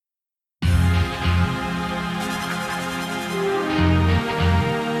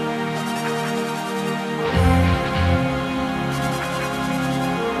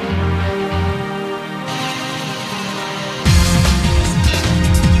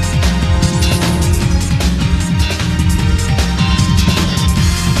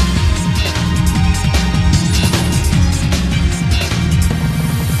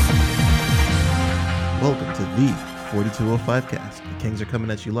5 cast. The Kings are coming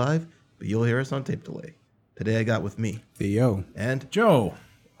at you live, but you'll hear us on tape delay. Today I got with me Theo and Joe.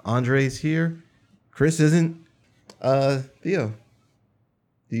 Andre's here. Chris isn't. Theo,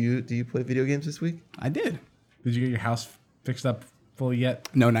 do you play video games this week? I did. Did you get your house fixed up fully yet?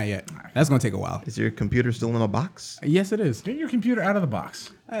 No, not yet. That's going to take a while. Is your computer still in a box? Yes, it is. Get your computer out of the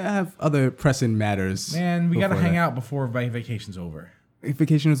box. I have other pressing matters. Man, we got to before hang that. out before vacation's over.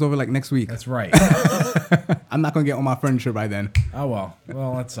 Vacation is over like next week. That's right. I'm not going to get all my furniture by then. Oh, well.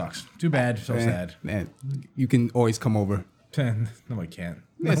 Well, that sucks. Too bad. So sad. Man, you can always come over. No, I can't.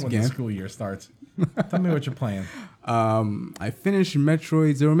 Not Yes, when you the can. school year starts. Tell me what you're playing. I finished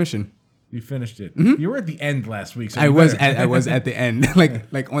Metroid Zero Mission. You finished it. You were at the end last week. So I you was better- at the end,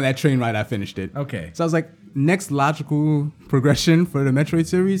 like on that train ride. I finished it. Okay. So I was like, next logical progression for the Metroid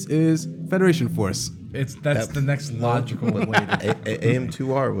series is Federation Force. That's the next logical way to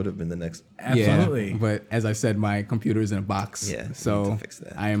AM2R would have been the next. Absolutely. Yeah, but as I said, my computer is in a box. Yeah, you so need to fix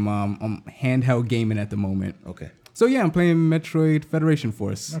that. I'm handheld gaming at the moment. Okay. So yeah, I'm playing Metroid Federation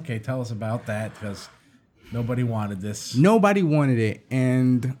Force. Okay, tell us about that because nobody wanted this. Nobody wanted it,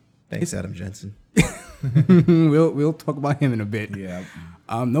 and Thanks, Adam Jensen. we'll talk about him in a bit. Yeah.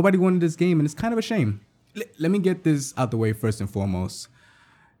 Nobody wanted this game, and it's kind of a shame. Let me get this out the way first and foremost.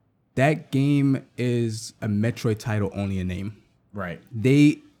 That game is a Metroid title only in name. Right.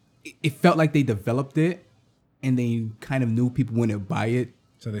 It felt like they developed it, and they kind of knew people wouldn't buy it.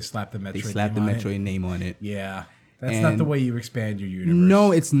 So they slapped the Metroid. They slapped the name on Metroid it. name on it. Yeah. That's not the way you expand your universe.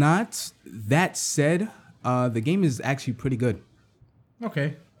 No, it's not. That said, the game is actually pretty good.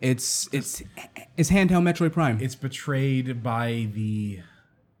 Okay. It's handheld Metroid Prime. It's betrayed by the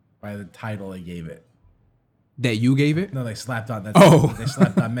title they gave it. That you gave it? No, they slapped on that. Oh. They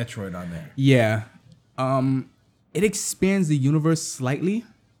slapped on Metroid on there. Yeah. It expands the universe slightly.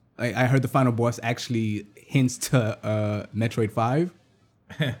 I heard the final boss actually hints to Metroid 5.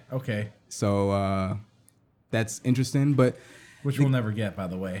 Okay. So that's interesting. But Which we'll never get, by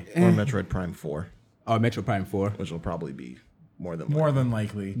the way. Or Metroid Prime 4, Metroid Prime 4. which will probably be more than More likely. than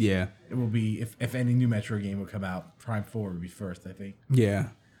likely. Yeah. It will be, if any new Metroid game would come out, Prime 4 would be first, I think. Yeah.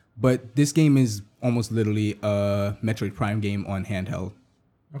 But this game is almost literally a Metroid Prime game on handheld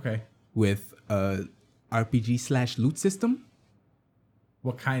Okay. with a RPG/loot system.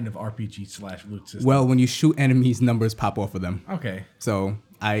 What kind of RPG/loot system? Well, when you shoot enemies, numbers pop off of them. Okay. So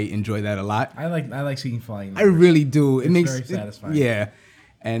I enjoy that a lot. I like seeing flying. I really do. It makes very satisfying. Yeah.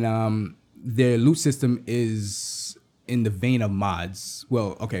 And their loot system is in the vein of mods.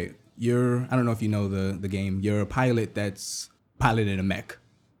 Well, okay, I don't know if you know the game. You're a pilot that's piloting a mech.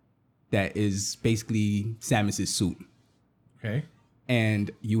 That is basically Samus's suit. Okay. And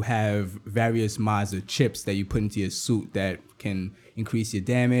you have various mods or chips that you put into your suit that can increase your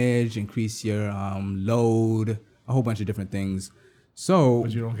damage, increase your load, a whole bunch of different things. So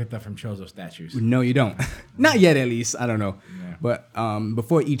But you don't get that from Chozo statues. no, you don't. Not yet, at least. I don't know. Yeah. But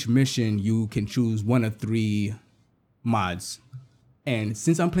before each mission, you can choose one of 3 mods. And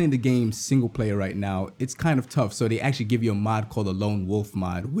since I'm playing the game single player right now, it's kind of tough. So they actually give you a mod called the Lone Wolf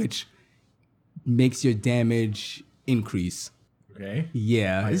mod, which makes your damage increase. Okay.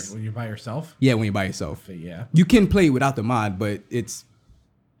 Yeah. When you're by yourself? Yeah, when you're by yourself. But yeah. You can play without the mod, but it's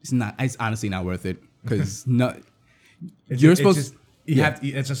honestly not worth it. Because you're supposed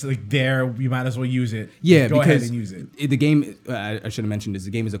It's just like there, you might as well use it. Yeah, Go ahead because and use it. the game, I should have mentioned this,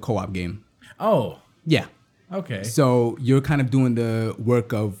 the game is a co-op game. Oh, Yeah. okay. So you're kind of doing the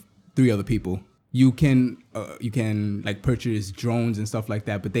work of 3 other people. You can like purchase drones and stuff like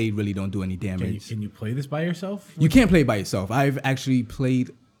that, but they really don't do any damage. Can you play this by yourself? You can't play by yourself. I've actually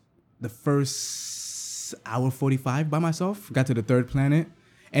played the first hour 45 by myself. Got to the 3rd planet,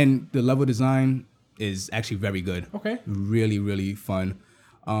 and the level design is actually very good. Okay. Really, really fun.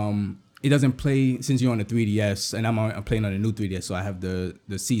 It doesn't play since you're on the 3DS, and I'm playing on the new 3DS, so I have the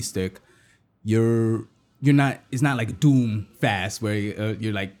C stick. It's not like Doom fast where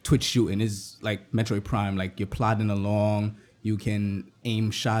you're like twitch shooting. It's like Metroid Prime, like you're plodding along. You can aim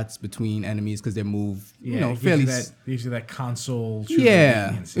shots between enemies because they move, Yeah, fairly. gives you that console. shooter Yeah,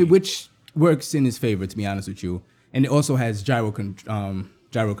 leniency. which works in his favor, to be honest with you. And it also has gyro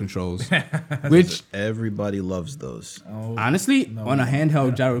controls, which Everybody loves those. honestly, on a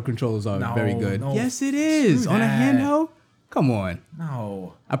handheld, gyro controls are very good. no. Yes, it is. Screw On a that. handheld? Come on.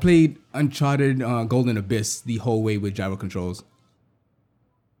 No. I played Uncharted Golden Abyss the whole way with gyro controls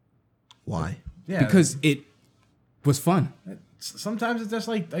Why? Yeah. because it was fun. sometimes it's just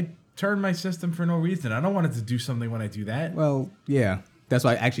like I turn my system for no reason. I don't want it to do something when I do that. Well, yeah. That's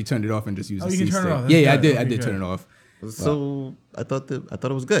why I actually turned it off and just used the you C can turn it stick. off. That's Yeah, I good. did. I Okay, did good. turn it off. So I thought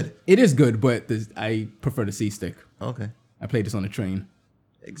it was good. It is good, but I prefer the C stick. Okay. I played this on a train.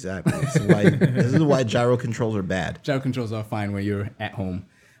 Exactly. This is why gyro controls are bad. Gyro controls are fine when you're at home.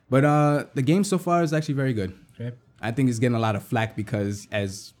 But the game so far is actually very good. Okay. I think it's getting a lot of flack because,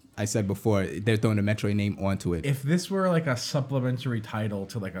 as I said before, they're throwing the Metroid name onto it. If this were like a supplementary title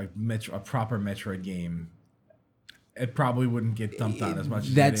to like a proper Metroid game, it probably wouldn't get dumped on as much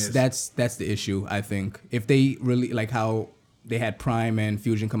as it is. That's the issue, I think. If they really, like how they had Prime and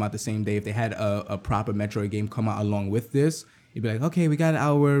Fusion come out the same day, if they had a proper Metroid game come out along with this, you'd be like, okay, we got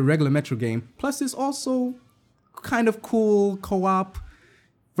our regular Metro game. Plus, it's also kind of cool co-op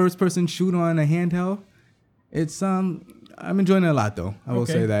first-person shoot on a handheld. It's I'm enjoying it a lot though. I will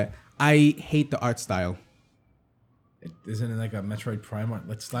say that. I hate the art style. Isn't it like a Metroid Prime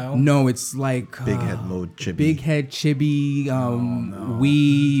art style? No, it's like Big head mode chibi. Big head chibi.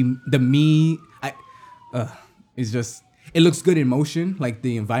 It's just. It looks good in motion. Like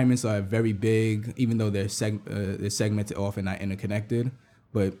the environments are very big, even though they're segmented off and not interconnected.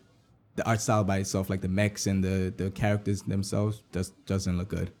 But the art style by itself, like the mechs and the characters themselves, just doesn't look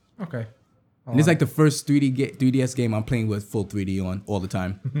good. Okay. And it's like the first 3DS game I'm playing with full 3D on all the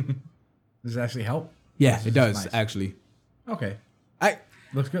time. Does it actually help? Yeah, it does nice. actually. Okay. I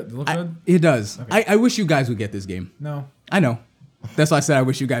Looks good. Good? It does. Okay. I wish you guys would get this game. No. I know. That's why I said I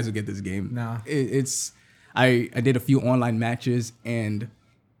wish you guys would get this game. No. It's I did a few online matches and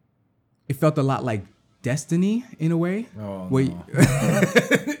it felt a lot like Destiny in a way. Oh, where no.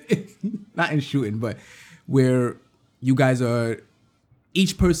 Not in shooting, but where you guys are,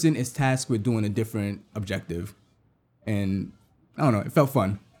 each person is tasked with doing a different objective. And I don't know, it felt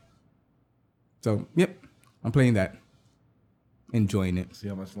fun. So, yep, I'm playing that. Enjoying it. See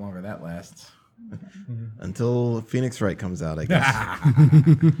how much longer that lasts. Until Phoenix Wright comes out, I guess.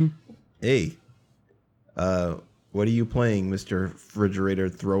 Hey, what are you playing, Mr. Refrigerator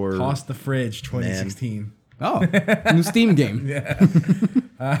Thrower? Toss the Fridge 2016. Oh, new Steam game. Yeah.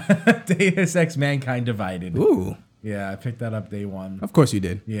 Deus Ex Mankind Divided. Ooh, Yeah, I picked that up day one. of course you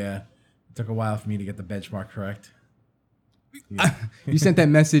did. Yeah. It took a while for me to get the benchmark correct. You sent that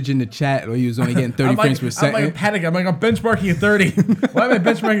message in the chat, or you was only getting 30 frames per I'm second. like panicking. I'm like, I'm benchmarking at 30. Why am I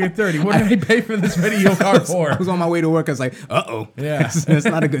benchmarking at 30? What did I pay for this video card for? I was on my way to work. I was like, uh-oh. Yeah. That's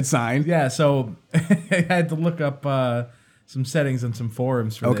not a good sign. Yeah, so I had to look up some settings on some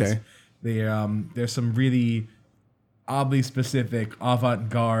forums for this. Okay. There's some really oddly specific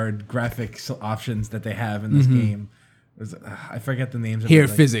avant-garde graphics options that they have in this game. I forget the names. Hair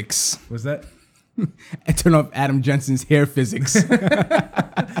physics. Was that? I turn off Adam Jensen's hair physics.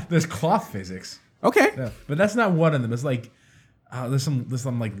 There's cloth physics. Okay. Yeah, but that's not one of them. It's like there's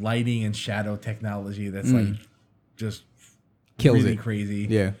some like lighting and shadow technology that's like just Kills really it. crazy.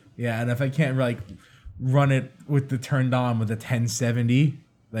 Yeah. Yeah, and if I can't like run it with the turned on with the 1070,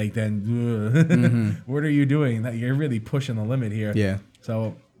 like then what are you doing? That you're really pushing the limit here. Yeah.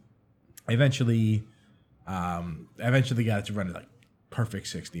 So I eventually got it to run it like perfect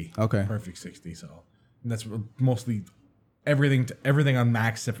 60. Okay. Perfect 60. So and that's mostly everything on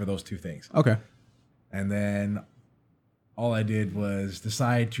max except for those two things. Okay. And then all I did was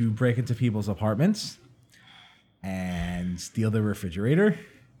decide to break into people's apartments and steal their refrigerator,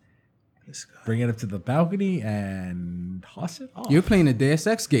 bring it up to the balcony, and toss it off. You're playing a Deus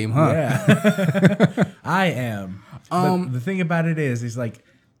Ex game, huh? Yeah. I am. But the thing about it is like,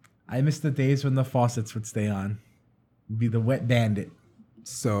 I miss the days when the faucets would stay on. It'd be the wet bandit.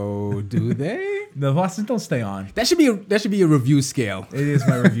 So do they? The faucets don't stay on. That should be a review scale. It is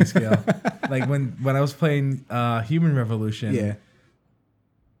my review scale. Like when I was playing Human Revolution. Yeah.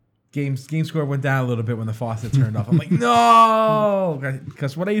 Game score went down a little bit when the faucet turned off. I'm like, no,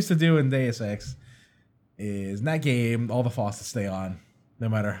 because what I used to do in Deus Ex is in that game, all the faucets stay on, no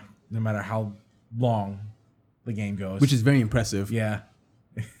matter how long the game goes. Which is very impressive. Yeah.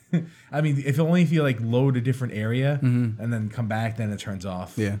 I mean, if you like load a different area and then come back, then it turns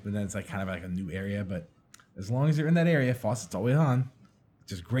off. Yeah. But then it's like kind of like a new area. But as long as you're in that area, faucet's always on,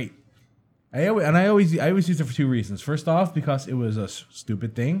 which is great. I always use it for two reasons. First off, because it was a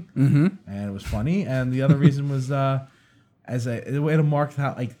stupid thing and it was funny, and the other reason was as a way to mark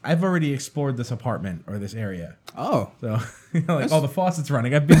how like I've already explored this apartment or this area. Oh. So like the faucet's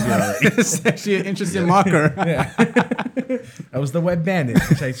running. I've been here already. It's actually an interesting marker. Yeah. That was the wet bandit,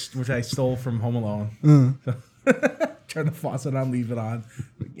 which I stole from Home Alone. So, turn the faucet on, leave it on.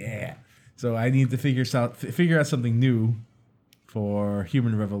 Yeah. So I need to figure out something new for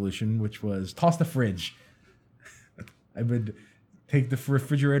Human Revolution, which was toss the fridge. I would take the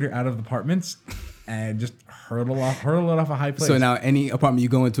refrigerator out of the apartments and just hurl it off a high place. So now any apartment you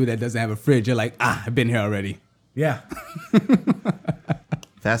go into that doesn't have a fridge, you're like, I've been here already. Yeah.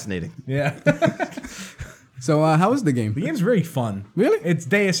 Fascinating. Yeah. So how was the game? The game's very fun. Really? It's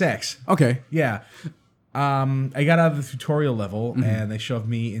Deus Ex. Okay. Yeah. I got out of the tutorial level and they shoved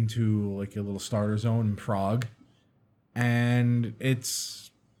me into like a little starter zone in Prague. And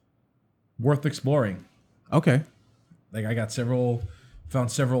it's worth exploring. Okay. Like I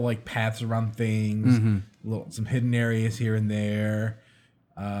found several like paths around things, some hidden areas here and there.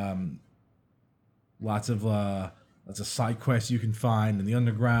 Lots of side quests you can find in the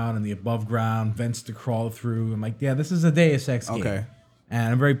underground and the above ground, vents to crawl through. I'm like, yeah, this is a Deus Ex game. Okay.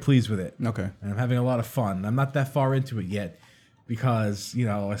 And I'm very pleased with it. Okay. And I'm having a lot of fun. I'm not that far into it yet because,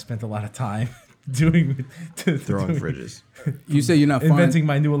 I spent a lot of time throwing fridges. You say you're not far inventing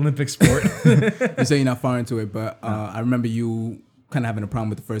my new Olympic sport. You say you're not far into it, but I remember you kind of having a problem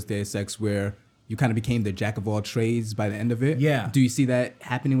with the first Deus Ex where you kind of became the jack of all trades by the end of it. Yeah. Do you see that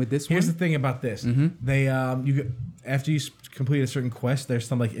happening with this Here's one? the thing about this. They after you complete a certain quest, there's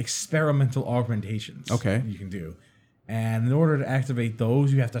some like experimental augmentations. Okay. You can do. And in order to activate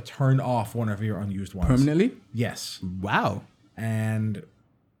those, you have to turn off one of your unused ones. Permanently? Yes. Wow. And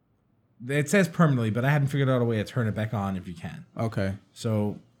it says permanently, but I haven't figured out a way to turn it back on if you can. Okay.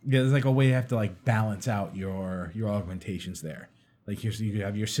 So yeah, there's like a way you have to like balance out your augmentations there. Like you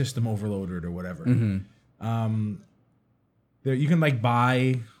have your system overloaded or whatever. There you can like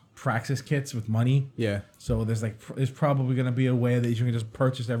buy praxis kits with money. Yeah. So there's probably going to be a way that you can just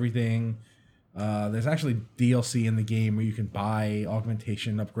purchase everything. There's actually DLC in the game where you can buy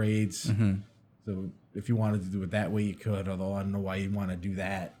augmentation upgrades. So if you wanted to do it that way, you could. Although I don't know why you'd want to do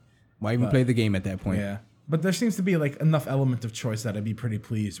that. Why even play the game at that point? Yeah, but there seems to be like enough element of choice that I'd be pretty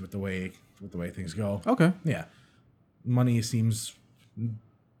pleased with the way things go. Okay. Yeah, money seems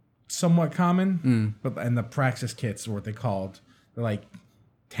somewhat common, and the praxis kits are what they called. They're like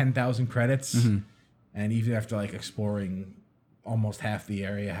 10,000 credits, and even after like exploring almost half the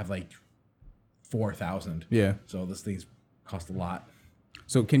area, have like 4,000. Yeah. So this thing's cost a lot.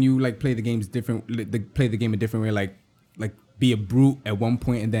 So can you like play the game a different way, like be a brute at one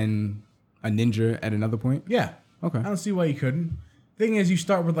point and then a ninja at another point? Yeah. Okay. I don't see why you couldn't. Thing is, you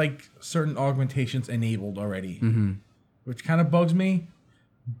start with like certain augmentations enabled already, which kind of bugs me.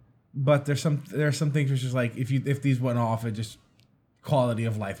 But there are some things which is like if these went off, it just quality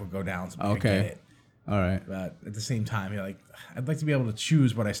of life would go down. So I get it. All right. But at the same time, you're like, I'd like to be able to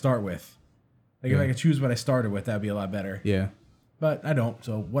choose what I start with. Like if I could choose what I started with, that'd be a lot better. Yeah. But I don't,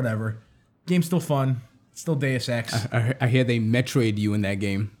 so whatever. Game's still fun. It's still Deus Ex. I hear they Metroid you in that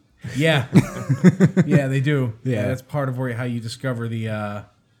game. Yeah. Yeah, they do. Yeah. That's part of how you discover the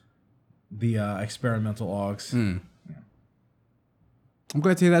experimental augs. I'm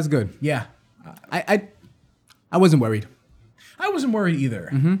glad to hear that's good. Yeah. I wasn't worried. I wasn't worried either.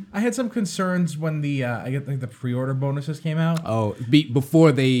 I had some concerns when the pre-order bonuses came out. Oh,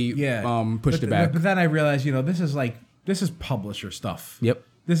 before they pushed it back. But then I realized, this is publisher stuff. Yep.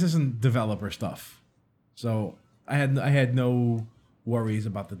 This isn't developer stuff. So I had no worries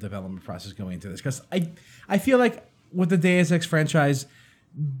about the development process going into this because I feel like with the Deus Ex franchise,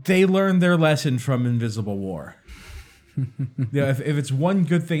 they learned their lesson from Invisible War. If it's one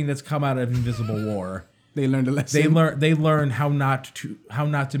good thing that's come out of Invisible War, they learned a lesson. They learned how not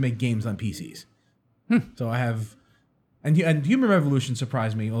to make games on PCs. So I have, and Human Revolution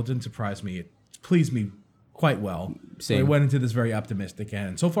surprised me. Well, it didn't surprise me. It pleased me quite well. Same. So I went into this very optimistic,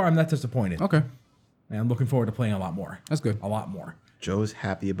 and so far I'm not disappointed. Okay. And I'm looking forward to playing a lot more. That's good. A lot more. Joe's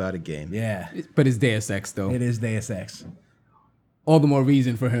happy about a game. Yeah. But it's Deus Ex though. It is Deus Ex. All the more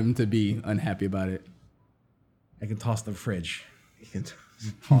reason for him to be unhappy about it. I can toss the fridge. You can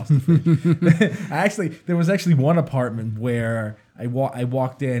Toss the fridge. There was actually one apartment where I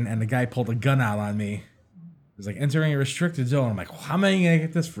walked in and the guy pulled a gun out on me. It was like entering a restricted zone. I'm like, well, how am I going to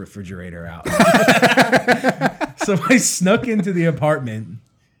get this refrigerator out? So I snuck into the apartment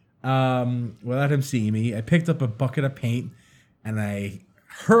without him seeing me. I picked up a bucket of paint and I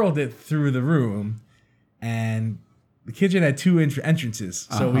hurled it through the room. And the kitchen had two entrances.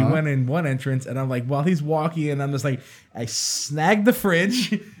 So we went in one entrance and I'm like, while he's walking in, I'm just like, I snagged the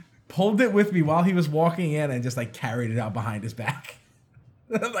fridge, pulled it with me while he was walking in and just like carried it out behind his back.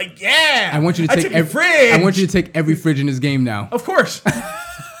 I'm like, yeah. I want you to take every fridge. I want you to take every fridge in this game now. Of course.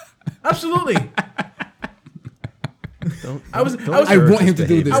 Absolutely. I want him to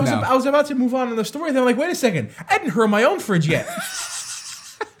do this now. I was about to move on in the story. Then I'm like, wait a second. I didn't hurl my own fridge yet.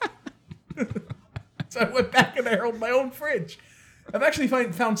 So I went back and I hurled my own fridge. I've actually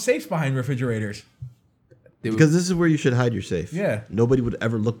found safes behind refrigerators. Because this is where you should hide your safe. Yeah. Nobody would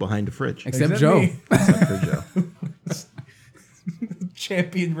ever look behind a fridge. Except Joe. Me. Except for Joe.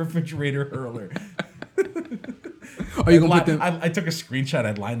 Champion refrigerator hurler. Are you gonna put them? I took a screenshot.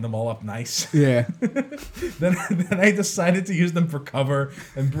 I lined them all up nice. Yeah. then I decided to use them for cover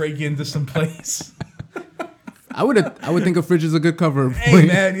and break into some place. I would think a fridge is a good cover. Hey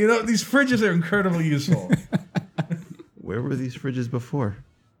man, these fridges are incredibly useful. Where were these fridges before?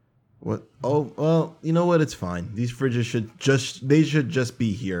 What? Oh, well, you know what? It's fine. These fridges should just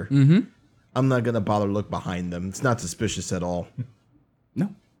be here. Mm-hmm. I'm not gonna bother look behind them. It's not suspicious at all.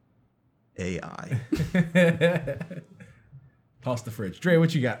 No. AI. Toss the fridge. Dre,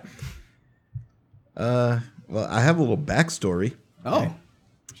 what you got? Well, I have a little backstory. Oh.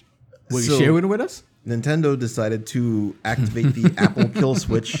 Will you share it with us? Nintendo decided to activate the Apple kill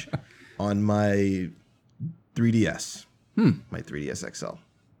switch on my 3DS. My 3DS XL.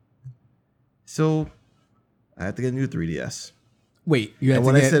 So I had to get a new 3DS. Wait, you had And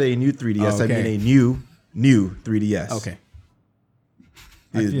to when get... I say a new 3DS, Oh, I okay. mean a new 3DS. Okay.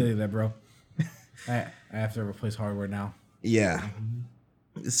 I feel you there, bro. I have to replace hardware now. Yeah.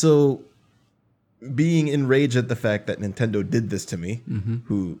 So being enraged at the fact that Nintendo did this to me,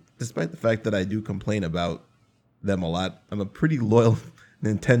 who, despite the fact that I do complain about them a lot, I'm a pretty loyal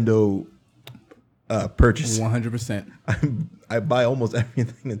Nintendo purchase. 100%. I buy almost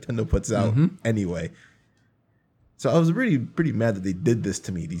everything Nintendo puts out anyway. So I was really pretty mad that they did this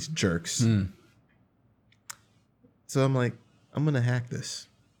to me, these jerks. So I'm like, I'm going to hack this.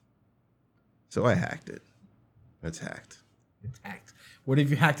 So I hacked it. It's hacked. It's hacked. What have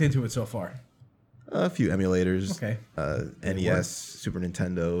you hacked into it so far? A few emulators. Okay. NES, Super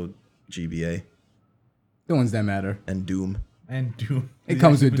Nintendo, GBA, The ones that matter. and Doom. And Doom. It Did you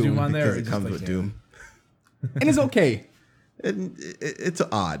comes actually with put Doom, on there, Because or it just comes like, with yeah? Doom. And it's okay. It's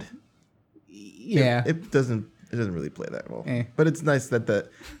odd. Yeah. It doesn't really play that well. Eh. But it's nice that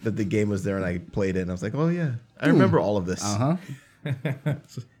the game was there and I played it and I was like, oh yeah, I remember all of this. Uh-huh.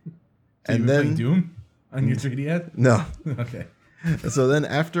 So And you then playing Doom on your 3DS? no. Okay. So then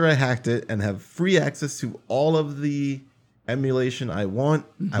after I hacked it and have free access to all of the emulation I want,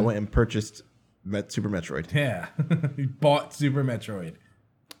 I went and purchased Super Metroid. Yeah. You bought Super Metroid.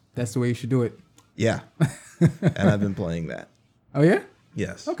 That's the way you should do it. Yeah. And I've been playing that. Oh, yeah?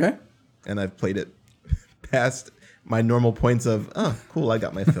 Yes. Okay. And I've played it past my normal points of, oh, cool, I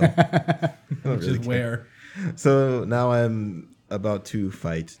got my fill. I don't Which really is care. where. So now I'm about to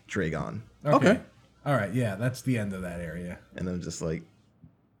fight Dragon. Okay. All right. Yeah, that's the end of that area. And I'm just like,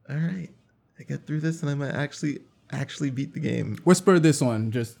 all right, I get through this and I might actually beat the game. What spurred this on?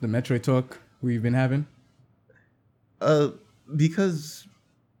 Just the Metroid talk we've been having? Because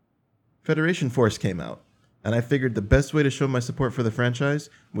Federation Force came out. And I figured the best way to show my support for the franchise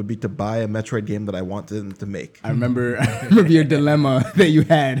would be to buy a Metroid game that I want them to make. I remember your dilemma that you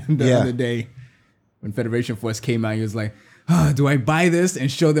had the Yeah. other day when Federation Force came out. You was like, do I buy this and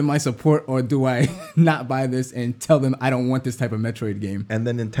show them my support, or do I not buy this and tell them I don't want this type of Metroid game? And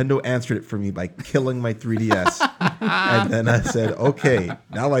then Nintendo answered it for me by killing my 3DS. And then I said, okay,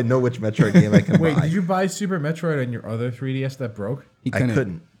 now I know which Metroid game I can Wait, buy. did you buy Super Metroid on your other 3DS that broke? He I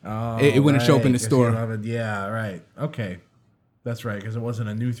couldn't. Oh, It wouldn't show up in the 'cause store. you have it- Yeah, right. Okay. That's right, because it wasn't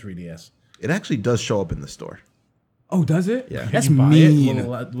a new 3DS. It actually does show up in the store. Oh, does it? Yeah. That's Can you buy mean. it?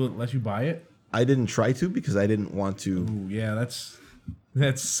 Will it let you buy it? I didn't try to because I didn't want to. Ooh, yeah, that's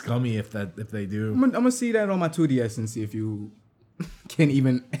scummy if they do. I'm gonna see that on my 2DS and see if you can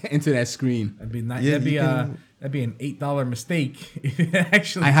even enter that screen. That'd be nice. Yeah, that'd be you can- that'd be an $8 mistake. If it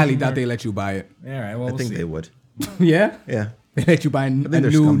actually, I highly doubt they let you buy it. All right, well, I we'll think see. they would. Yeah? Yeah. They let you buy a new they're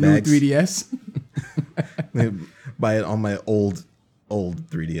scumbags. 3DS? They buy it on my old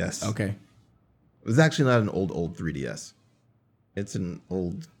 3DS. Okay. It was actually not an old 3DS. It's an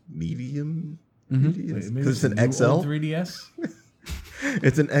old medium. Because Maybe it's an a new XL. old 3DS.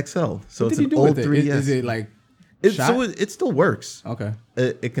 It's an XL. So What it's did you an do old with it? 3DS. Is it like So shot? it still works. Okay.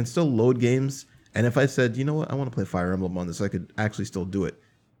 It can still load games. And if I said, you know what, I want to play Fire Emblem on this, I could actually still do it.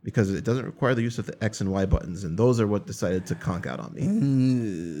 Because it doesn't require the use of the X and Y buttons. And those are what decided to conk out on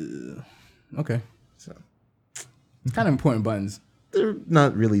me. Okay. So Kind of important buttons. they're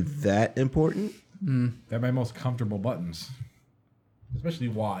not really that important. They're my most comfortable buttons, especially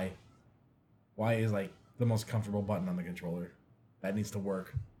Y. Y is like the most comfortable button on the controller. That needs to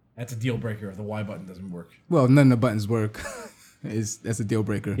work. That's a deal breaker if the Y button doesn't work. Well, none of the buttons work. That's a deal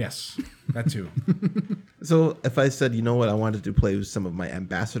breaker. Yes, that too. So if I said, you know what, I wanted to play some of my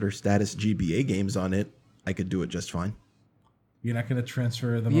ambassador status GBA games on it, I could do it just fine. You're not going to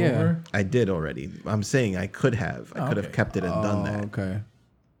transfer them Yeah. over? I did already. I'm saying I could have. I could have okay. kept it and done that. Okay.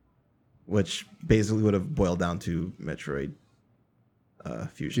 Which basically would have boiled down to Metroid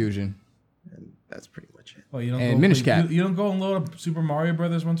Fusion. Fusion. And that's pretty much it. Well, you don't And go Minish play- Cap. You don't go and load up Super Mario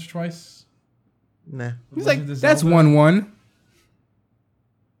Brothers once or twice? Nah. He's Legend like, of that's Zelda? 1-1.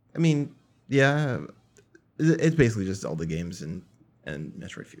 I mean, yeah, it's basically just Zelda games and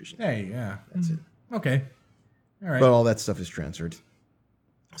Metroid Fusion. Hey, yeah. That's it. Okay. All right. But all that stuff is transferred.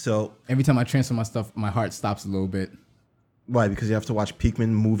 So Every time I transfer my stuff, my heart stops a little bit. why? Because you have to watch Pikmin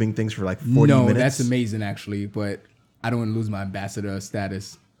moving things for like 40 No, minutes? that's amazing, actually. But I don't want to lose my ambassador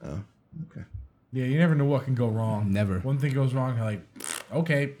status. Oh, okay. Yeah, you never know what can go wrong. Never. One thing goes wrong, you're like,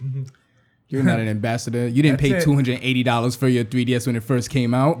 okay. You're not an ambassador. You didn't pay That's it. $280 for your 3DS when it first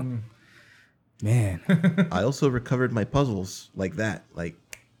came out. Man. I also recovered my puzzles like that. Like,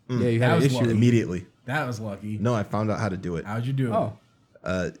 Yeah, you That had an was issue. lucky. immediately. That was lucky. No, I found out how to do it. How'd you do it?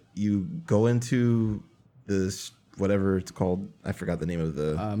 Oh, You go into this, whatever it's called. I forgot the name of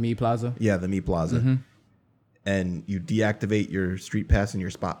the... Me Plaza. yeah, the Mi Plaza. And you deactivate your street pass and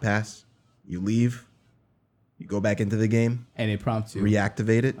your spot pass. You leave. You go back into the game. And it prompts you.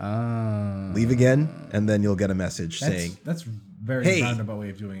 Reactivate it. Leave again. And then you'll get a message saying, That's very Hey. roundabout way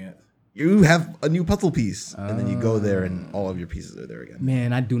of doing it. you have a new puzzle piece. And then you go there and all of your pieces are there again.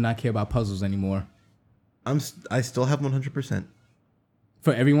 Man, I do not care about puzzles anymore. I still have 100%.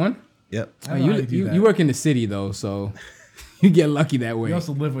 For everyone? Yep. I don't know how you do You that. work in the city, though, so you get lucky that way. You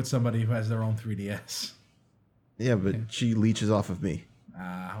also live with somebody who has their own 3DS. Yeah, but she leeches off of me.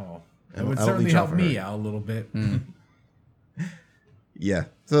 Well, I it would don't certainly leech help off of me her. out a little bit. Yeah.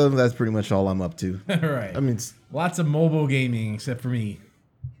 So that's pretty much all I'm up to. All right. I mean, Lots of mobile gaming, except for me.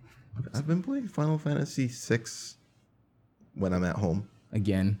 I've been playing Final Fantasy VI when I'm at home.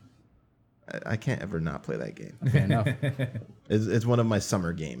 Again. I can't ever not play that game. Fair enough. It's one of my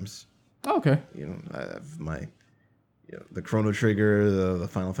summer games. Okay. You know, I have my, the Chrono Trigger, the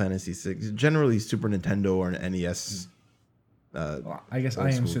Final Fantasy VI, generally Super Nintendo or an NES. Well, I guess Old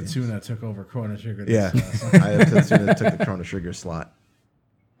I Am school Setsuna took over Chrono Trigger. Yeah, This, I have Tetsuya took the Chrono Trigger slot.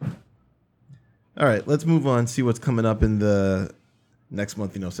 All right, let's move on. See what's coming up in the next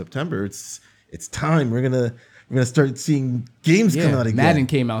month. September. It's time. We're gonna start seeing games come out again. Madden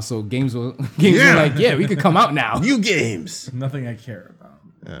came out, so games were like, yeah, we could come out now. New games. Nothing I care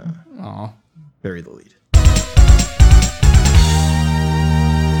about. Aw. Bury the lead.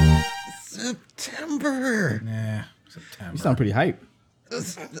 September. Nah, September. You sound pretty hype.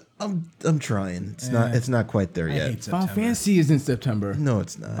 I'm trying. It's not quite there I yet. hate Final September. Fantasy is in September. No,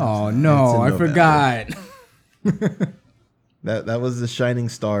 it's not. Oh It's in no, I November. forgot. That was the shining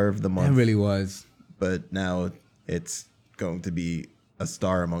star of the It month. really was. But now it's going to be a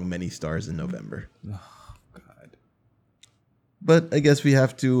star among many stars in November. Oh God. But I guess we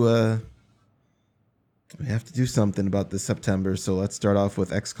have to do something about this September. So let's start off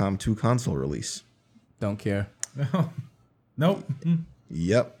with XCOM 2 console release. Don't care. Nope.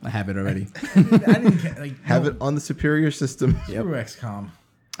 Yep. I have it already. I didn't care. Like, Have it on the superior system. Screw XCOM.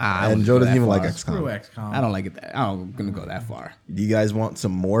 And Joe doesn't even like Screw XCOM. XCOM. I don't like it. I'm gonna go that far. Do you guys want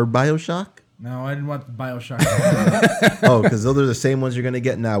some more BioShock? No, I didn't want the Bioshock. Oh, because those are the same ones you're going to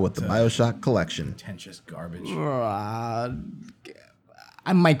get now with the BioShock collection. Pretentious garbage.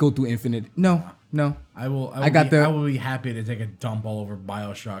 I might go through Infinite. No. I will be happy to take a dump all over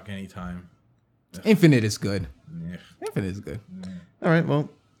Bioshock anytime. Infinite is good. Yeah. Infinite is good. All right, well,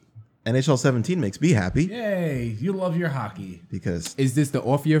 NHL 17 makes me happy Yay, you love your hockey. because Is this the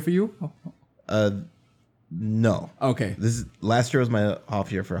off year for you? no. Okay. Last year was my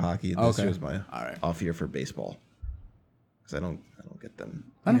off year for hockey. This Okay. year was my All right. off year for baseball. Because I don't get them.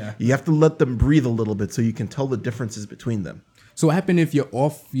 Yeah. You have to let them breathe a little bit so you can tell the differences between them. So what happened if your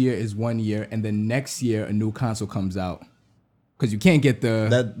off year is 1 year and then next year a new console comes out? Because you can't get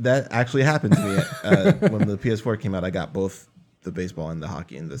the That actually happened to me when the PS4 came out. I got both the baseball and the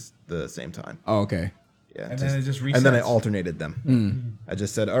hockey in the same time. Oh, okay. Yeah, And then it just and then I resets. alternated them. I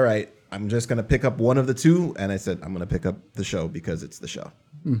just said, all right, I'm just gonna pick up one of the two, and I said I'm gonna pick up the show because it's the show.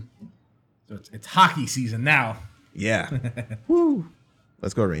 So it's hockey season now. Yeah, woo!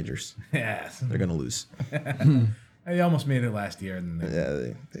 Let's go Rangers. Yes. They're gonna lose. They almost made it last year. And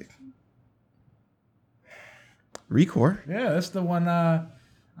Yeah, they... Recore. yeah, that's the one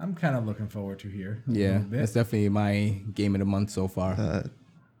I'm kind of looking forward to here. a Yeah, little bit. that's definitely my game of the month so far.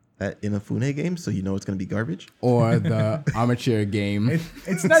 That Inafune game, so you know it's gonna be garbage. Or the armature game.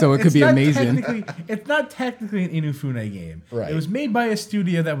 It's not, So it could it's be not amazing. It's not technically an Inufune game. Right. It was made by a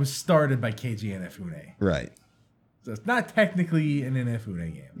studio that was started by Keiji Inafune. Right. So it's not technically an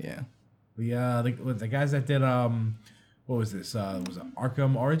Inafune game. Yeah. The guys that did what was this? Was it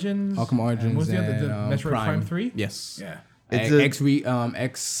Arkham Origins? Arkham Origins And what was the other? and, The Metroid Prime 3? Yes. Yeah. It's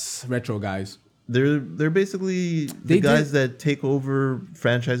X retro guys. They're basically the They guys that take over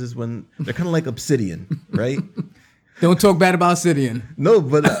franchises when they're kind of like Obsidian, right? Don't talk bad about Obsidian. No,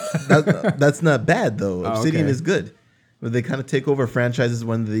 but that's not bad though. Oh, Obsidian okay. is good. But they kind of take over franchises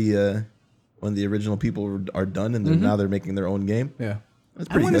when the original people are done, and now they're making their own game. Yeah. That's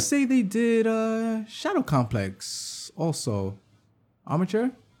I pretty want to good. say they did Shadow Complex also.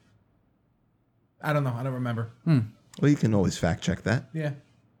 Armature? I don't know. I don't remember. Well, you can always fact check that. Yeah.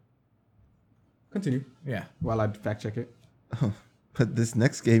 Continue. Yeah. While I fact check it. But this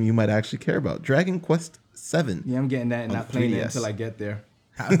next game you might actually care about, Dragon Quest VII. Yeah, I'm getting that and On not playing it 3DS. until I get there.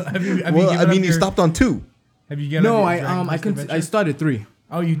 Have you Well, I given mean, up you your- stopped on 2. Have you given No, up your Dragon Quest I Adventure? started 3.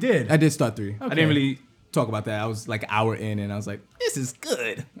 Oh, you did. I did start 3. I Okay. didn't really talk about that. I was like an hour in and I was like, this is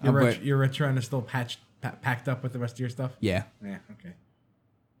good. You're trying to still packed up with the rest of your stuff. Yeah. Yeah. Okay.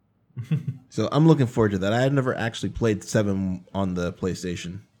 So I'm looking forward to that. I had never actually played 7 on the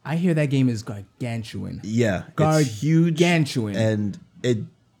PlayStation. I hear that game is gargantuan. Yeah, it's huge, Gargantuan. and it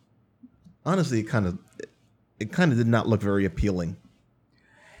honestly it kind of did not look very appealing,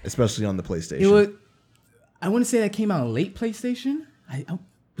 especially on the PlayStation. It was. I want to say that came out late PlayStation.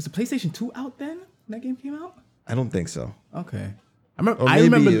 Was the PlayStation 2 out then when that game came out? I don't think so. Okay. I remember. Or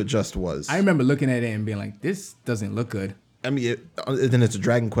maybe it just was. I remember looking at it and being like, "This doesn't look good." I mean, then it's a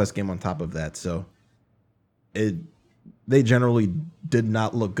Dragon Quest game on top of that, so they generally did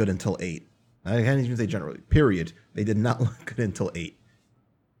not look good until 8. I can't even say generally. Period. They did not look good until 8.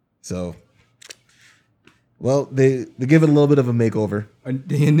 So, well, they give it a little bit of a makeover.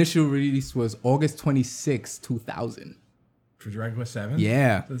 The initial release was August 26, 2000. For Dragon Quest 7?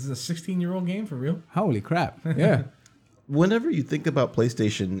 Yeah. This is a 16-year-old game for real? Holy crap. Yeah. Whenever you think about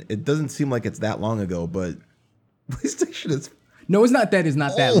PlayStation, it doesn't seem like it's that long ago, but PlayStation is No, it's not that. It's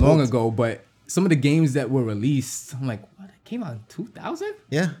not that Old. long ago, but some of the games that were released, I'm like, what? It came out in 2000?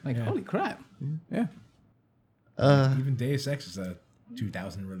 yeah. Like, holy crap. Yeah. Even Deus Ex is a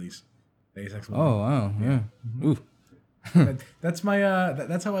 2000 release. Deus Ex. Oh, wow. Yeah. Ooh. That's my.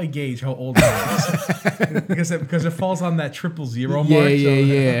 That's how I gauge how old it is because it falls on that 000 mark.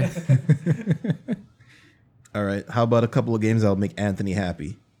 Yeah. All right. How about a couple of games that'll make Anthony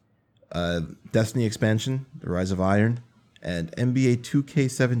happy? Destiny expansion, The Rise of Iron, and NBA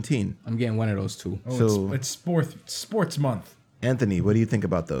 2K17. I'm getting one of those two. Oh, So- it's sports month. Anthony, what do you think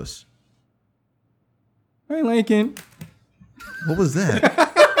about those? I like it. What was that?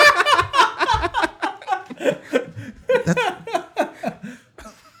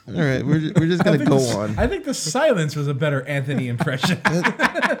 All right, we're just gonna go on. I think the silence was a better Anthony impression.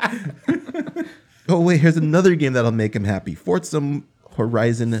 Oh wait, here's another game that'll make him happy. Forza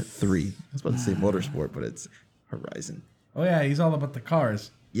Horizon 3. I was about to say Motorsport, but it's Horizon. Oh yeah, he's all about the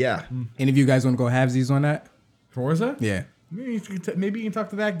cars. Yeah. Any of you guys want to go halvesies on that? Forza? Yeah. Maybe you can talk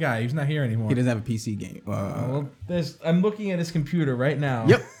to that guy. He's not here anymore. He doesn't have a PC game. Well, I'm looking at his computer right now.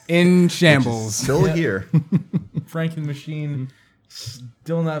 Yep. In shambles. Still here. Franken machine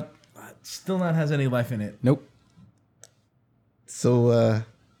still not has any life in it. Nope. So a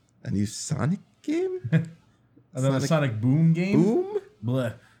new Sonic game? Another Sonic Boom game. Boom?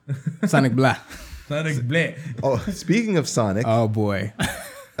 Blah. Sonic Blah. Sonic Blah. Oh, speaking of Sonic, Oh boy.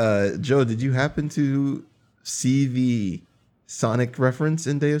 Joe, did you happen to see the Sonic reference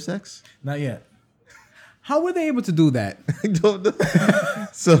in Deus Ex? Not yet. How were they able to do that? I don't know.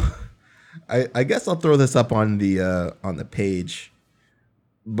 So, I guess I'll throw this up on the page,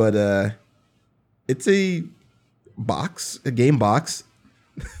 but it's a game box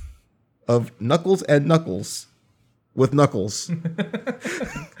of Knuckles and Knuckles with Knuckles.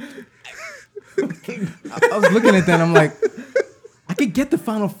 I was looking at that and I'm like, I could get the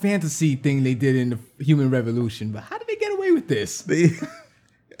Final Fantasy thing they did in the Human Revolution, but how did they get away with this?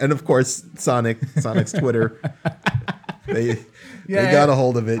 And of course, Sonic's Twitter. They got a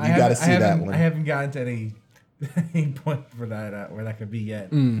hold of it. You got to see that one. I haven't gotten to any point for that where that could be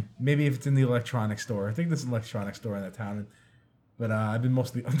yet. Maybe if it's in the electronics store. I think there's an electronics store in that town, but I've been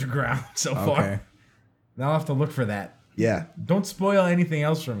mostly underground so far. Now I'll have to look for that. Yeah. Don't spoil anything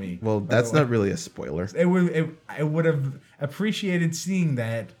else for me. Well, that's not really a spoiler. I would have appreciated seeing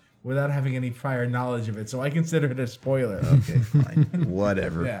that without having any prior knowledge of it, so I consider it a spoiler. Okay, fine.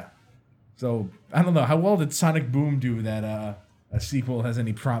 Whatever. Yeah. So I don't know, how well did Sonic Boom do that a sequel has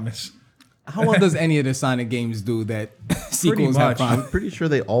any promise? How well does any of the Sonic games do that sequels much. have I'm fun? pretty sure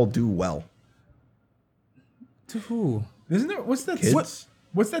they all do well. To who? Isn't there what's that Kids?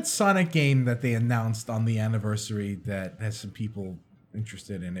 what's that Sonic game that they announced on the anniversary that has some people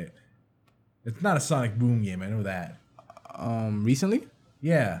interested in it? It's not a Sonic Boom game, I know that. Recently?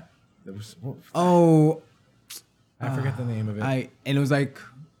 Yeah. There was I forget the name of it. And it was like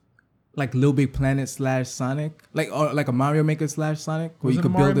like Little Big Planet / Sonic, or like a Mario Maker / Sonic, where Was you it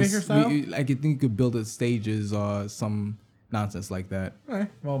could a Mario build Maker style? like you think you could build the stages or some nonsense like that. All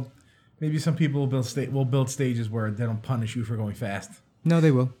right. Well, maybe some people will build stages where they don't punish you for going fast. No,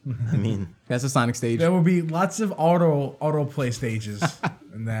 they will. I mean, That's a Sonic stage. There will be lots of auto play stages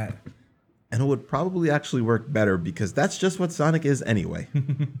and that. and it would probably actually work better because that's just what Sonic is anyway.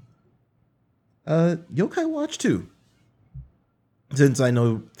 Yokai Watch 2. Since I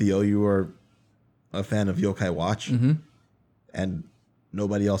know, Theo, you are a fan of Yokai Watch, and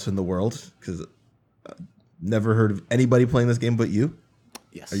nobody else in the world, because never heard of anybody playing this game but you.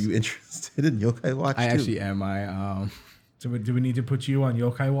 Yes. Are you interested in Yokai Watch 2? I actually am. So do we need to put you on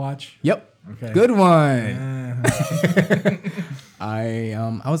Yokai Watch? Yep. Okay. Good one.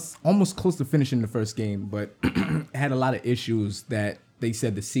 I was almost close to finishing the first game, but it had a lot of issues that they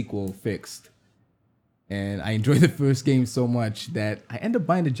said the sequel fixed. And I enjoyed the first game so much that I ended up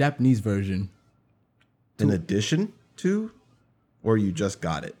buying the Japanese version. In addition to, or you just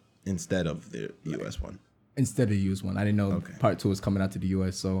got it instead of the US one? Instead of the used one. I didn't know Okay. part 2 was coming out to the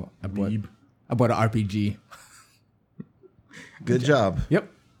US, so I bought Weeb. an RPG. Good job. Yep.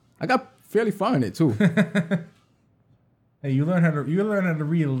 I got fairly far in it too. Hey, you learn how to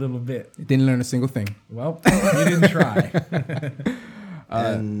read a little bit. Didn't learn a single thing. Well, you didn't try.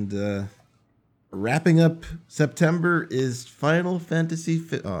 And wrapping up September is Final Fantasy.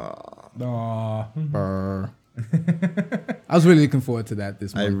 Aw. Brr. I was really looking forward to that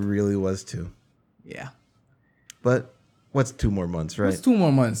this I month. really was too. Yeah. But what's 2 more months, right? It's 2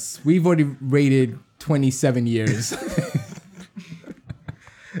 more months. We've already rated 27 years.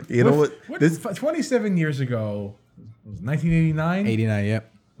 You know what? 27 years ago, it was 1989? 89,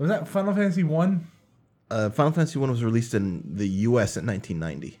 yep. Was that Final Fantasy 1? Final Fantasy 1 was released in the US in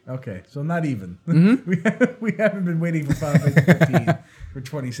 1990. Okay, so not even. Mm-hmm. We haven't been waiting for Final Fantasy 15 for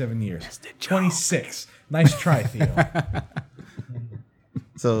 27 years. 26. Nice try, Theo.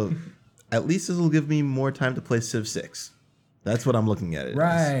 So at least this will give me more time to play Civ 6. That's what I'm looking at it. as.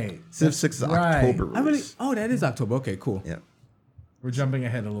 Right. Civ 6 is Right. October release. That is October. Okay, cool. Yeah. We're jumping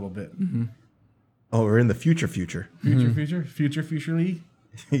ahead a little bit. Oh, we're in the future. Future League?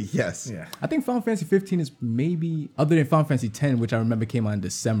 Yes. Yeah. I think Final Fantasy 15 is maybe, other than Final Fantasy 10, which I remember came out in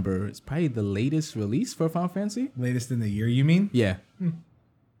December, it's probably the latest release for Final Fantasy. Latest in the year, you mean? Yeah. You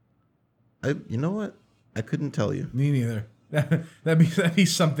know what? I couldn't tell you. Me neither. That'd be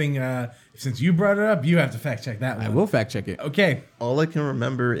something. Since you brought it up, you have to fact check that one. I will fact check it. Okay. All I can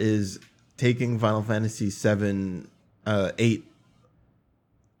remember is taking Final Fantasy 8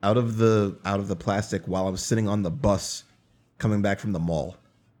 out of the plastic while I was sitting on the bus coming back from the mall.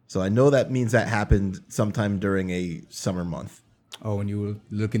 So I know that means that happened sometime during a summer month, Oh, when you were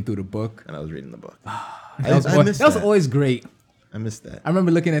looking through the book. and I was reading the book. That was always great. I missed that. I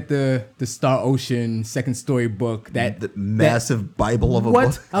remember looking at the Star Ocean second story book The massive Bible of a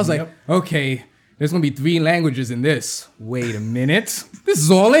what? book. I was like, okay, there's gonna be 3 languages in this. Wait a minute. This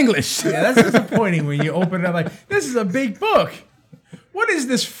is all English. Yeah, that's disappointing when you open it up like, this is a big book. What is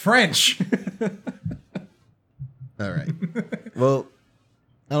this French? All right. Well,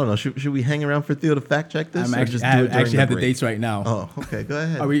 I don't know. Should we hang around for Theo to fact check this? I or just do it during actually have the break? dates right now. Oh, okay. Go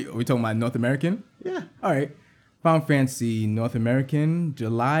ahead. Are we talking about North American? Yeah. All right. Final Fantasy North American,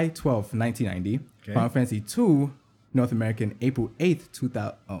 July 12th, 1990. Okay. Final Fantasy 2, North American, April 8th,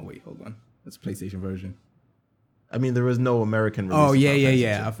 2000. Oh, wait, hold on. That's PlayStation version. I mean, there was no American release. Oh, of yeah, Final yeah, Fantasy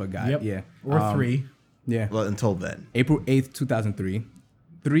yeah. II. I forgot. Yep. Yeah. Or 3. Yeah. Well, until then. April 8th, 2003.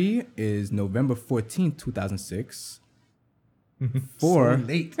 3 is November 14th, 2006. 4, So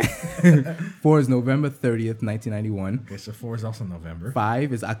late. 4 is November 30th, 1991. Okay, so 4 is also November.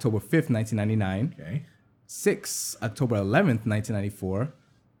 5 is October 5th, 1999. Okay. 6, October 11th, 1994.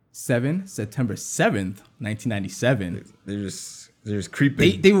 7, September 7th, 1997. They're just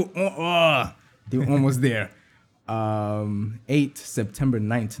creeping. They were almost there. 8, September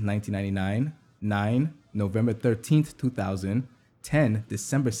 9th, 1999. 9, November 13th, 2000. 10,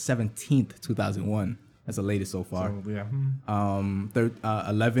 December 17th, 2001. That's the latest so far. So, yeah.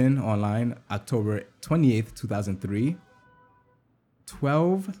 11 online, October 28th, 2003.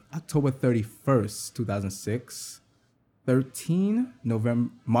 12, October 31st, 2006. 13,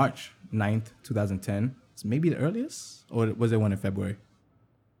 March 9th, 2010. It's maybe the earliest? Or was there one in February?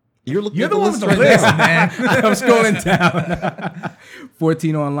 You're looking You're at the one with the right list, now. man. I'm scrolling down.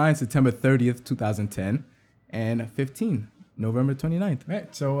 14 online, September 30th, 2010. And 15, November 29th.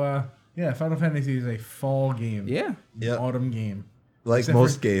 Right. So, yeah, Final Fantasy is a fall game. Yeah. Yep. Autumn game. Like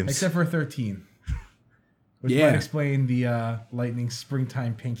most games. Except for 13. Which Yeah. might explain the lightning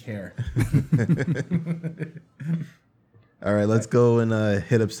springtime pink hair. All right, let's go and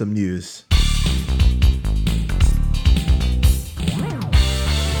hit up some news.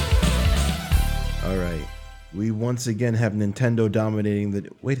 All right. We once again have Nintendo dominating the...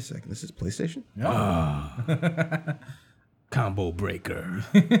 Wait a second. This is PlayStation? Combo breaker.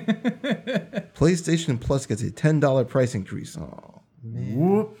 PlayStation Plus gets a $10 price increase. Oh, man.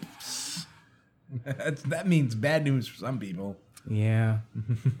 Whoops. That means bad news for some people. Yeah.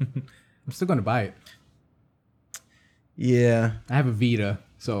 I'm still going to buy it. Yeah. I have a Vita,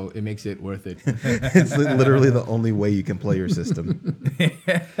 so it makes it worth it. It's literally the only way you can play your system.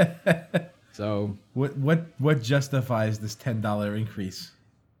 So what justifies this $10 increase?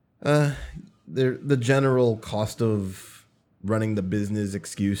 The general cost of running the business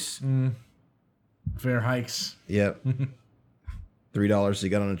excuse. Fare hikes. Yep. $3 to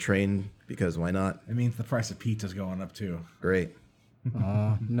get on a train because why not? It means the price of pizza's going up too. Great.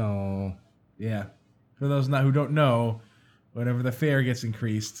 Oh, no. Yeah. For those who don't know, whenever the fare gets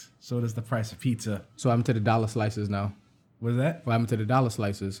increased, so does the price of pizza. So I'm to the dollar slices now. What is that? What happened to the dollar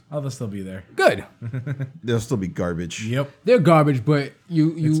slices? Oh, they'll still be there. Good. They'll still be garbage. Yep. They're garbage, but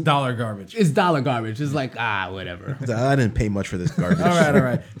It's dollar garbage. It's dollar garbage. It's like, whatever. I didn't pay much for this garbage. All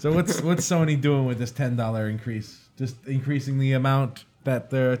right. So what's Sony doing with this $10 increase? Just increasing the amount that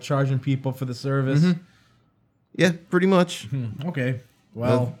they're charging people for the service? Yeah, pretty much. Okay.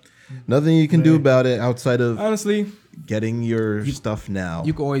 Well, Nothing you can do about it outside of Honestly, getting your stuff now.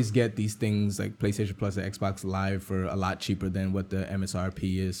 you can always get these things like PlayStation Plus and Xbox Live for a lot cheaper than what the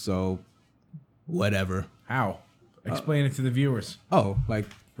MSRP is. So, whatever. how? Explain it to the viewers. Oh, like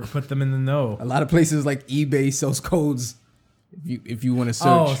Or put them in the know. a lot of places like eBay sells codes. If you want to search.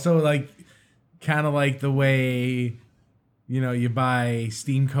 Oh, so like, kind of like the way, you buy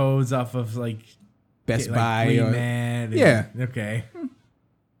Steam codes off of like Best like Buy Green or Man and- Yeah. Okay.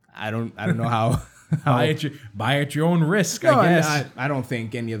 I don't know how. Buy at your own risk, No, I guess. I don't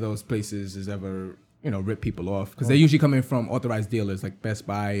think any of those places has ever rip people off because they're usually coming from authorized dealers like Best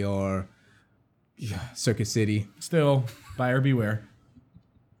Buy or Circuit City. Still, buyer beware.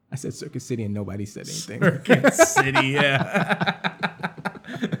 I said Circuit City and nobody said anything. Circuit City, yeah.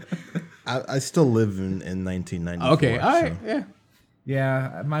 I still live in 1994. Okay, all right, so. yeah.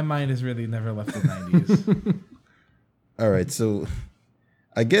 Yeah, my mind has really never left the 90s. All right, so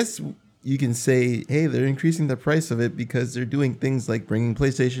I guess you can say, hey, they're increasing the price of it because they're doing things like bringing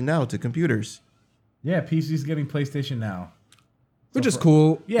PlayStation Now to computers. Yeah, PC's getting PlayStation Now. Which is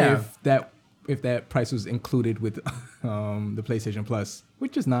cool. Yeah. If that price was included with the PlayStation Plus,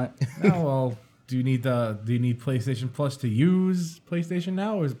 which is not. Oh, well, do you need PlayStation Plus to use PlayStation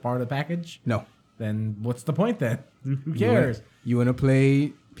Now or is it part of the package? No. Then what's the point then? Who cares? You want to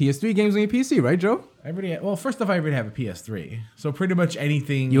play PS3 games on your PC, right, Joe? First off, I already have a PS3. So pretty much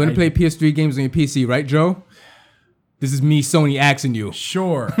anything. You want to play PS3 games on your PC, right, Joe? This is me, Sony, asking you.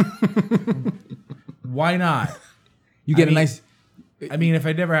 Sure. Why not? You get a nice... I mean, if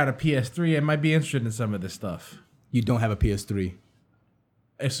I never had a PS3, I might be interested in some of this stuff. You don't have a PS3.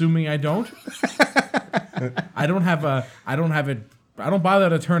 Assuming I don't. I don't bother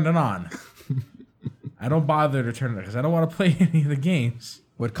to turn it on. I don't bother to turn it because I don't want to play any of the games.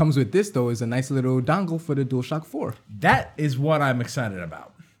 What comes with this, though, is a nice little dongle for the DualShock 4. That is what I'm excited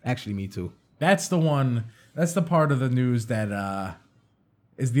about. Actually, me too. That's the one. That's the part of the news that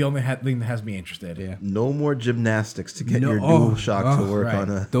is the only thing that has me interested. Yeah. No more gymnastics to get No- your oh, DualShock to work right. on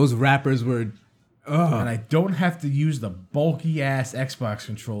a... Those rappers were... And I don't have to use the bulky ass Xbox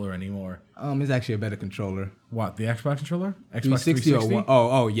controller anymore. It's actually a better controller. What, the Xbox controller? Xbox 360 or one?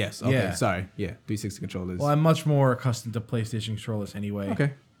 Oh, yes. Okay, Yeah. sorry. Yeah, 360 controllers. Well, I'm much more accustomed to PlayStation controllers anyway.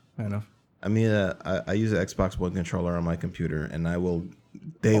 Okay, fair enough. I mean, I use an Xbox One controller on my computer, and I will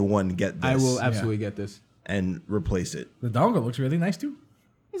day one get this I will absolutely get this. and replace it. The dongle looks really nice too.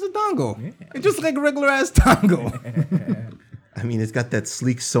 It's a dongle. Yeah. It's just like a regular ass dongle. I mean, it's got that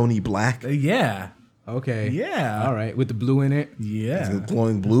sleek Sony black. Yeah. Okay. Yeah. All right, with the blue in it. Yeah. It's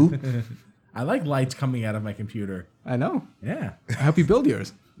glowing blue. I like lights coming out of my computer. I know. Yeah. I hope you build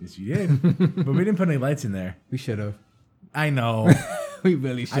yours. Yes, you did. But we didn't put any lights in there. We should have. I know. We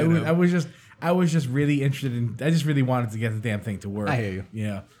really should have. I was just really interested in. I just really wanted to get the damn thing to work. I hear you.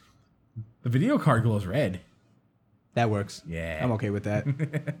 Yeah. The video card glows red. That works. Yeah. I'm okay with that.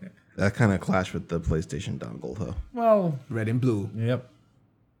 That kind of clashed with the PlayStation dongle, though. Well. Red and blue. Yep.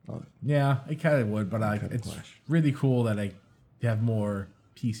 Yeah, it kind of would, but it's really cool that I have more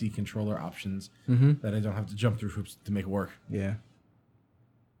PC controller options that I don't have to jump through hoops to make it work. Yeah.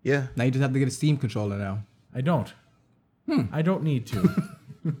 Yeah. Now you just have to get a Steam controller now. I don't. I don't need to.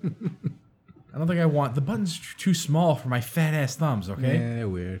 I don't think I want. The button's too small for my fat ass thumbs, okay? Yeah, they're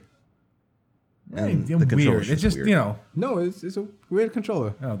weird. And Hey, the controller's weird. It's just weird. you know. No, it's a weird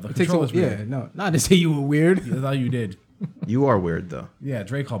controller. Oh, the It takes controller's weird. Yeah, no, not to say you were weird. I thought you did. You are weird though. Yeah,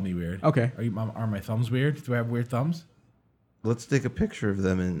 Dre called me weird. Okay. Are my thumbs weird? Do I have weird thumbs? Let's take a picture of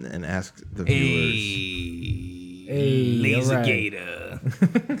them and ask the viewers. Hey, laser alright. gator.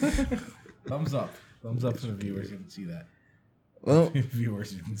 Thumbs up. Thumbs up to the viewers. You can see that. Well,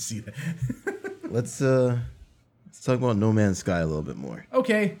 Viewers, you can see that. let's talk about No Man's Sky a little bit more.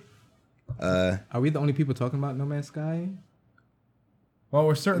 Okay. Are we the only people talking about No Man's Sky? Well,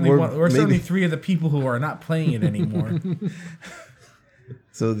 we're certainly We're certainly maybe- 3 of the people who are not playing it anymore.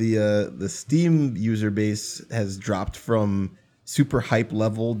 So the Steam user base has dropped from super hype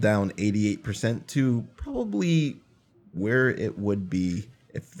level down 88% to probably where it would be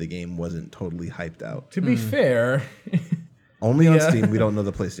if the game wasn't totally hyped out. To be fair, Only on Yeah. Steam, we don't know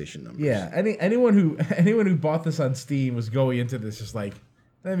the PlayStation numbers. yeah, anyone who bought this on Steam was going into this just like,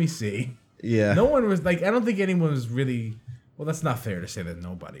 let me see. Yeah. No one was like, I don't think anyone was really. Well, that's not fair to say that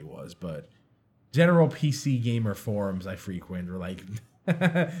nobody was, but general PC gamer forums I frequent were like,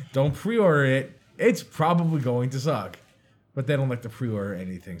 don't pre-order it. It's probably going to suck. But they don't like to pre-order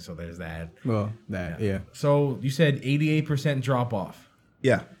anything, so there's that. Well, yeah. So you said 88% drop off.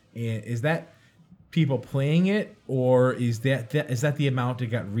 Yeah. And is that people playing it, or is that the amount that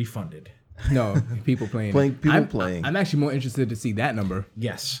got refunded? No, people playing. Playing. I'm actually more interested to see that number.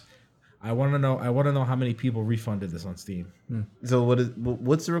 Yes. I want to know how many people refunded this on Steam. So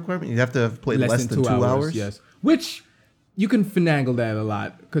what's the requirement? You have to have played less than 2 hours? Yes. Which you can finagle that a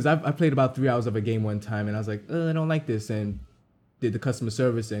lot because I played about 3 hours of a game one time and I was like, I don't like this, and did the customer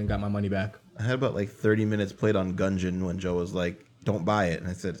service and got my money back. I had about like 30 minutes played on Gungeon when Joe was like, don't buy it. And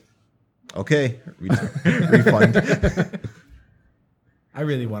I said, okay, refund. I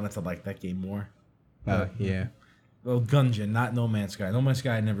really wanted to like that game more. Yeah. Well, Gungeon, not No Man's Sky. No Man's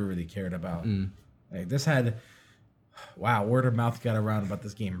Sky I never really cared about. Like, this had, wow, word of mouth got around about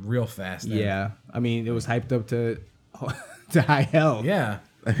this game real fast. then. Yeah. I mean, it was hyped up to high hell. Yeah.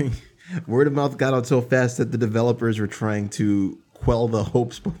 I mean, word of mouth got out so fast that the developers were trying to quell the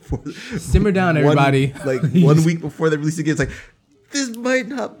hopes before. Simmer down, everybody. 1 week before they released the game, it's like, this might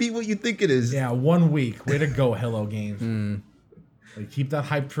not be what you think it is. Yeah, 1 week. Way to go, Hello Games. Like, keep that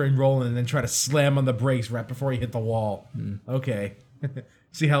hype train rolling and then try to slam on the brakes right before you hit the wall. Okay.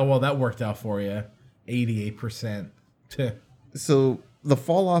 See how well that worked out for you. 88%. So the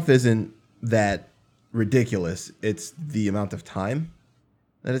fall off isn't that ridiculous. It's the amount of time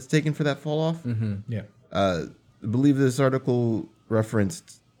that it's taken for that fall off. Yeah. I believe this article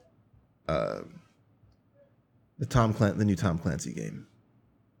referenced the new Tom Clancy game,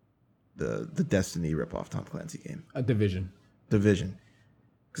 the Destiny ripoff Tom Clancy game, A Division. Division.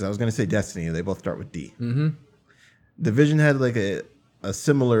 Because I was gonna say Destiny, they both start with D. Division had like a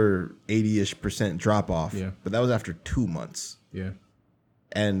similar 80-ish% drop off, but that was after 2 months. Yeah.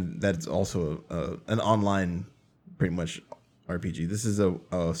 And that's also an online, pretty much RPG. This is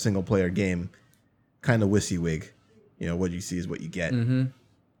a single player game, kind of WYSIWYG. You know, what you see is what you get.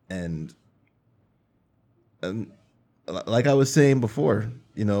 And like I was saying before,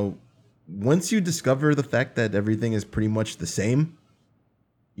 you know, once you discover the fact that everything is pretty much the same,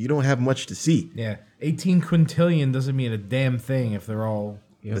 you don't have much to see. Yeah. 18 quintillion doesn't mean a damn thing if they're all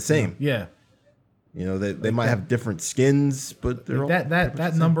The same. Yeah. You know, they might have different skins, but they're all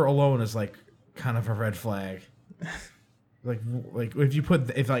That number alone is like kind of a red flag. like if you put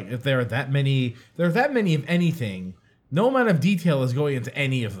if there are that many of anything, no amount of detail is going into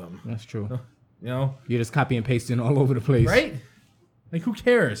any of them. That's true. You know? You're just copy and pasting all over the place. Right? Like, who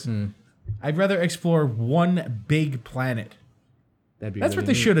cares? I'd rather explore one big planet. That's That's what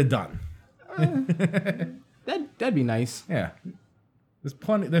they should have done. That'd be nice. Yeah. There's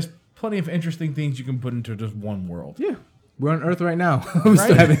plenty of interesting things you can put into just one world. Yeah. We're on Earth right now. We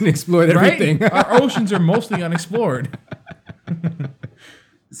still haven't explored everything. Right? Our oceans are mostly unexplored.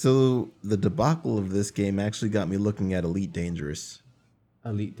 So the debacle of this game actually got me looking at Elite Dangerous.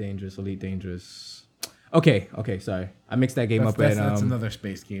 Elite Dangerous. Okay, sorry. I mixed that game up with That's another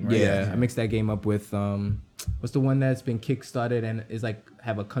space game, right? Yeah, I mixed that game up with what's the one that's been kickstarted and is like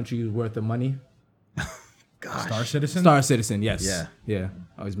have a country's worth of money? Gosh. Star Citizen? Star Citizen, yes. Yeah.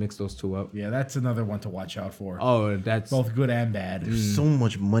 I always mix those two up. Yeah, that's another one to watch out for. Oh, that's Both good and bad. So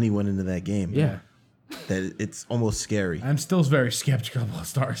much money went into that game. yeah. That it's almost scary. I'm still very skeptical about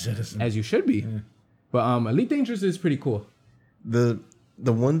Star Citizen. As you should be. But Elite Dangerous is pretty cool. The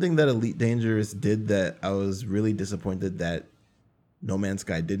one thing that Elite Dangerous did that I was really disappointed that No Man's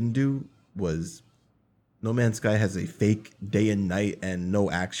Sky didn't do was No Man's Sky has a fake day and night and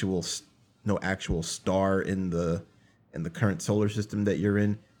no actual star in the current solar system that you're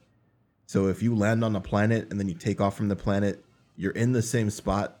in. So if you land on a planet and then you take off from the planet, you're in the same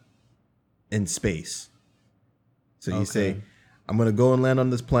spot in space. So you say, I'm going to go and land on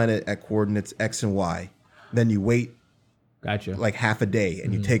this planet at coordinates X and Y. Then you wait like half a day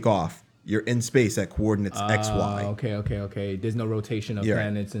and you take off. You're in space at coordinates X, Y. Okay. There's no rotation of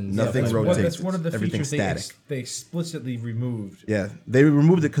planets and nothing stuff. rotates. That's one of the Everything's features static. they explicitly removed. Yeah, they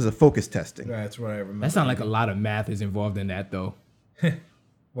removed it because of focus testing. That's what I remember. That sounds like a lot of math is involved in that, though.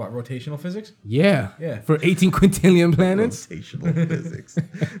 What, rotational physics? Yeah. For 18 quintillion planets? Rotational physics.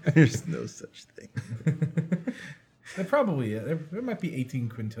 There's no such thing. There probably is. There might be 18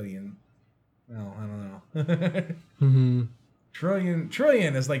 quintillion. No, I don't know.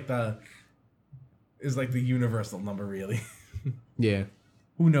 Trillion is like the universal number, really. Yeah.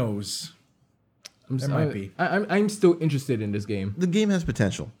 Who knows? There might be. I'm still interested in this game. The game has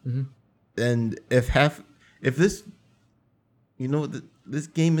potential, and if this, this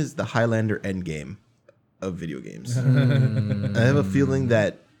game is the Highlander end game of video games. I have a feeling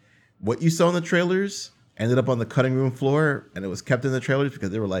that what you saw in the trailers ended up on the cutting room floor, and it was kept in the trailers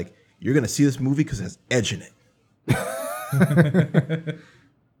because they were like, "You're gonna see this movie because it has edge in it."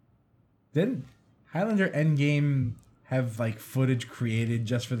 Didn't Highlander Endgame have like footage created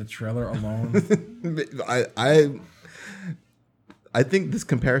just for the trailer alone? I think this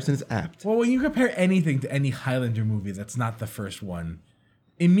comparison is apt. Well, when you compare anything to any Highlander movie that's not the first one,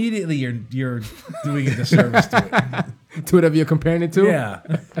 immediately you're doing a disservice to it. To whatever you're comparing it to? Yeah.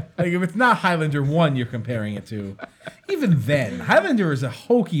 Like if it's not Highlander 1 you're comparing it to, even then, Highlander is a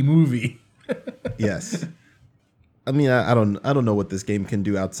hokey movie. Yes. I mean, I don't know what this game can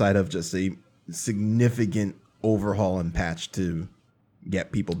do outside of just a significant overhaul and patch to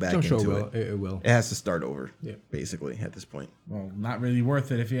get people back into it. It will. It has to start over, basically, at this point. Well, not really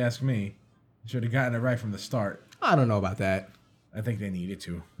worth it if you ask me. Should have gotten it right from the start. I don't know about that. I think they needed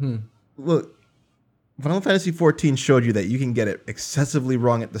to. Look, Final Fantasy XIV showed you that you can get it excessively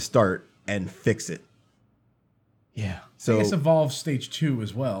wrong at the start and fix it. Yeah. So I guess Evolve Stage 2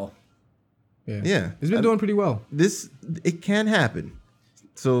 as well. Yeah. It's been doing pretty well. It can happen.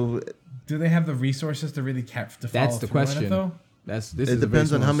 So do they have the resources to really follow that's the through on question. it, though? It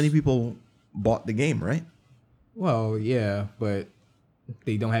depends on how many people bought the game, right? Well, yeah, but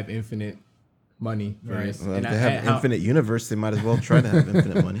they don't have infinite money for Right. this. Well, And if they have infinite universe, they might as well try to have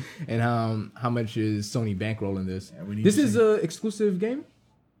infinite money. And how much is Sony bankrolling this? Yeah, we need This to is see. an exclusive game?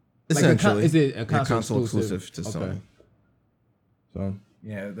 Essentially. Is it a console exclusive to Sony? So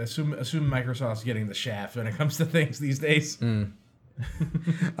Yeah, assume Microsoft's getting the shaft when it comes to things these days.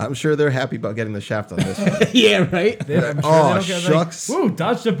 I'm sure they're happy about getting the shaft on this one. yeah, right? I'm sure they Oh, don't get shucks. Like, woo,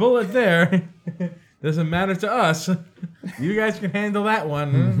 dodged a bullet there. Doesn't matter to us. You guys can handle that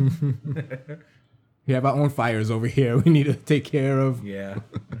one. We have our own fires over here we need to take care of. Yeah.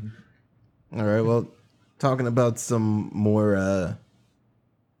 All right, well, talking about some more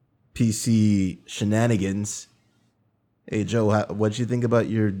PC shenanigans. Hey, Joe, what'd you think about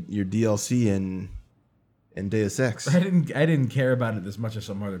your DLC in Deus Ex? I didn't care about it as much as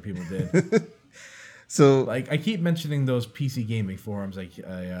some other people did. So, Like I keep mentioning those PC gaming forums.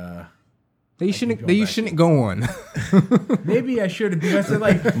 They shouldn't go on. Maybe I should have, because they're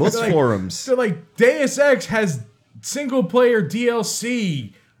like most they're like, forums. They're like, Deus Ex has single player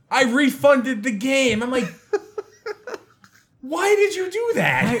DLC. I refunded the game. I'm like, why did you do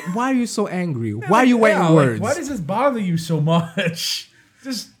that? Why are you so angry? Why are you writing words? Why does this bother you so much?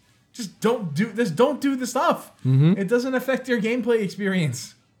 Just don't do this. Don't do the stuff. It doesn't affect your gameplay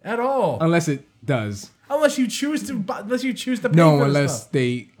experience at all. Unless it does. Unless you choose to pay for No, the unless stuff.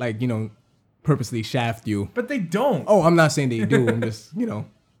 they purposely shaft you. But they don't. Oh, I'm not saying they do. I'm just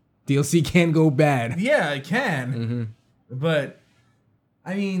DLC can go bad. Yeah, it can. But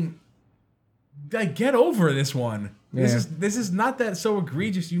I mean, like, get over this one. Yeah. This is not that so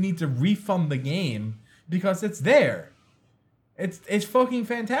egregious. You need to refund the game because it's there. It's fucking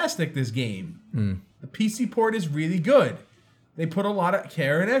fantastic, this game. The PC port is really good. They put a lot of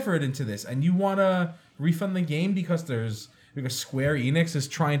care and effort into this, and you want to refund the game because Square Enix is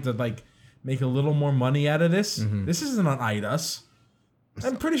trying to make a little more money out of this. This isn't on IDUS.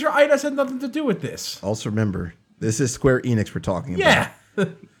 I'm pretty sure IDUS had nothing to do with this. Also remember, this is Square Enix we're talking about. Yeah.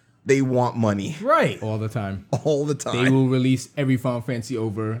 They want money. Right. All the time. All the time. They will release every Final Fantasy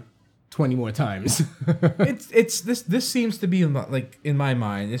over 20 more times. This seems to be in my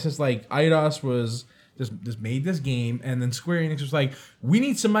mind. This is like IDOS was just made this game, and then Square Enix was like, we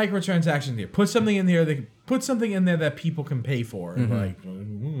need some microtransactions here. Put something in there. Put something in there that people can pay for. And like,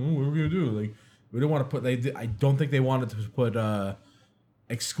 what are we gonna do? Like, we don't want to put. I don't think they wanted to put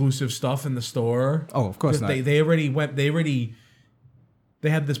exclusive stuff in the store. Oh, of course not. They already they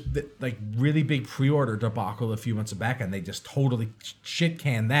had this like really big pre-order debacle a few months back, and they just totally shit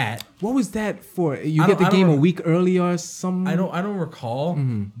canned that. What was that for? You get the game a week early or something? I don't recall,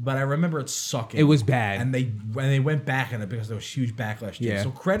 but I remember it sucking. It was bad, and they went back on it because there was huge backlash. Yeah.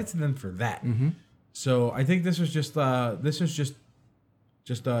 So credit to them for that. So I think this was just a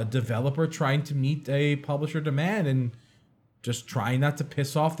developer trying to meet a publisher demand and just trying not to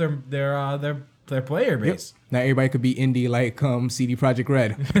piss off their player base. Yep. Now everybody could be indie like CD Projekt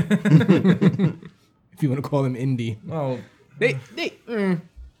Red. If you want to call them indie. Well, They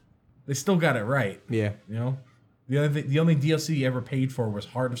still got it right. Yeah. You know? The only DLC you ever paid for was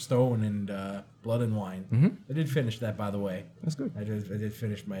Heart of Stone and Blood and Wine. I did finish that, by the way. That's good. I did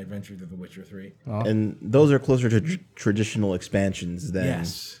finish my adventure through The Witcher 3. Oh. And those are closer to traditional expansions than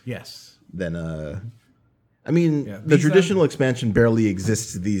Yes. I mean, Yeah, the traditional expansion barely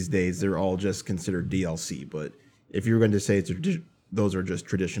exists these days. They're all just considered DLC. But if you were going to say those are just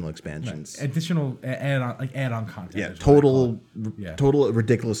traditional expansions, Additional add-on content. yeah, is what I call it. total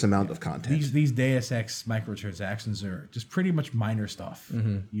ridiculous amount of content. These Deus Ex microtransactions are just pretty much minor stuff.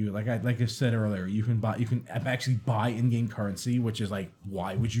 You like I said earlier, you can actually buy in-game currency, which is like,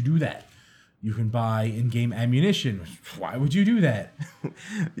 why would you do that? You can buy in-game ammunition. Why would you do that?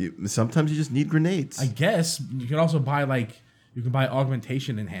 Sometimes you just need grenades. I guess you can also buy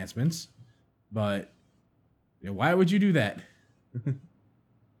augmentation enhancements, but why would you do that?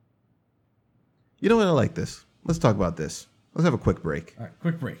 You know what? I like this. Let's talk about this. Let's have a quick break. All right,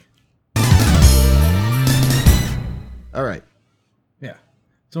 quick break. All right. Yeah.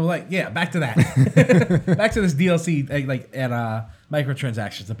 So back to that. Back to this DLC at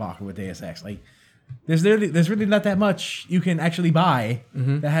microtransactions debacle with Deus Ex. Like, there's really not that much you can actually buy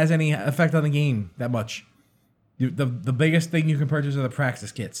that has any effect on the game that much. The biggest thing you can purchase are the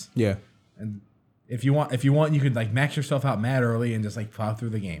practice kits. Yeah. And if you want, you could like max yourself out mad early and just like plow through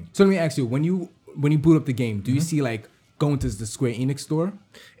the game. So let me ask you, when you boot up the game, do you see like going to the Square Enix store?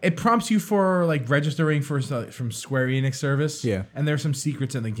 It prompts you for like registering from Square Enix service. Yeah. And there's some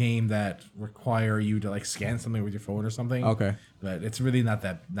secrets in the game that require you to like scan something with your phone or something. Okay. But it's really not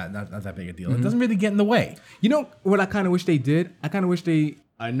that big a deal. It doesn't really get in the way. You know what I kind of wish they did? I kind of wish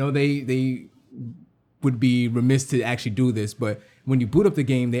I know they would be remiss to actually do this, but when you boot up the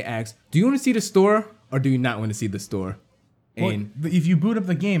game, they ask, do you want to see the store or do you not want to see the store? And well, if you boot up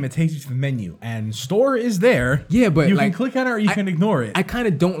the game, it takes you to the menu, and store is there. Yeah, but you like, can click on it or you can ignore it. I kind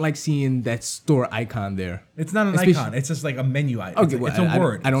of don't like seeing that store icon there. It's not an icon. It's just like a menu item. Okay, it's a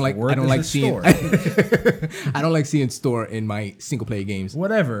word. I don't like seeing. Store. I don't like seeing store in my single player games.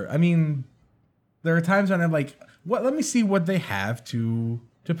 Whatever. I mean, there are times when I'm like, what? Let me see what they have to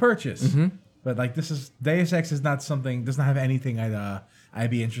purchase. But like, Deus Ex is not something. Does not have anything I'd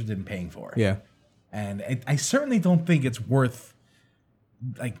be interested in paying for. Yeah. And I certainly don't think it's worth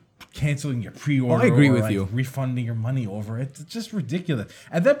like canceling your pre-order. I agree or with like you. refunding your money over it. It's just ridiculous.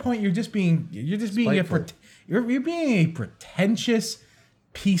 At that point, you're being a pretentious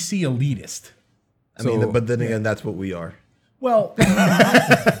PC elitist. I mean, but then again, that's what we are. Well,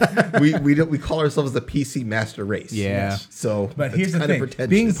 we call ourselves the PC master race. Yeah. So, but here's the thing: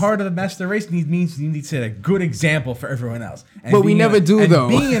 being part of the master race means you need to set a good example for everyone else. And but we never do, though.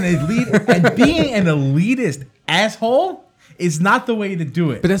 Being an elitist asshole is not the way to do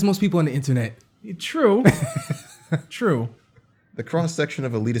it. But that's most people on the internet. True. True. The cross section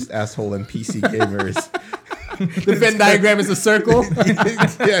of elitist asshole and PC gamers. The Venn diagram is a circle.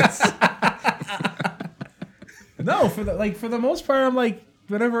 Yes. No, for the most part, I'm like,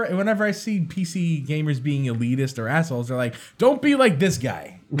 whenever I see PC gamers being elitist or assholes, they're like, don't be like this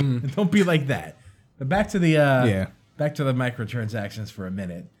guy. Don't be like that. But back to the microtransactions for a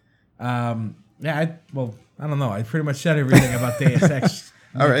minute. I don't know. I pretty much said everything about Deus Ex.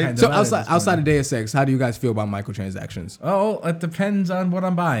 All right. So outside of Deus Ex, how do you guys feel about microtransactions? Oh, it depends on what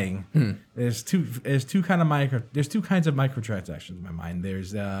I'm buying. There's two kinds of microtransactions in my mind.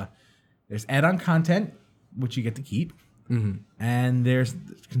 There's add-on content, which you get to keep, and there's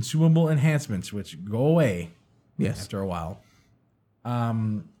consumable enhancements, which go away after a while.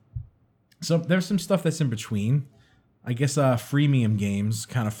 So there's some stuff that's in between. I guess freemium games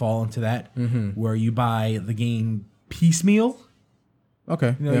kind of fall into that, where you buy the game piecemeal.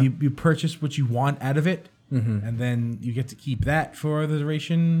 Okay. You purchase what you want out of it, and then you get to keep that for the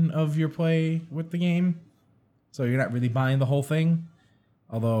duration of your play with the game. So you're not really buying the whole thing.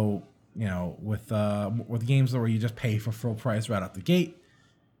 Although, with games where you just pay for full price right out the gate,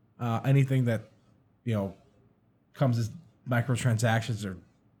 anything that, comes as microtransactions or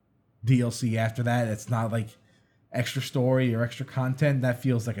DLC after that, it's not like extra story or extra content. That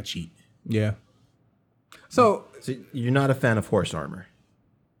feels like a cheat. Yeah. So you're not a fan of horse armor?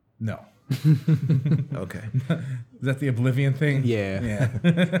 No. Okay. Is that the Oblivion thing? Yeah.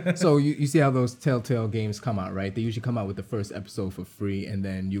 Yeah. So you see how those Telltale games come out, right? They usually come out with the first episode for free, and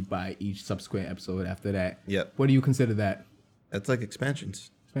then you buy each subsequent episode after that. Yep. What do you consider that? That's like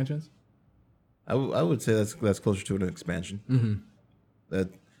expansions. Expansions? I would say that's closer to an expansion. Mm-hmm. That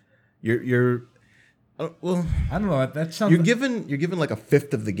you're well. I don't know. That sounds. You're given like a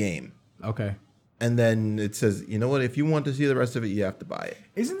fifth of the game, Okay. and then it says, you know what? If you want to see the rest of it, you have to buy it.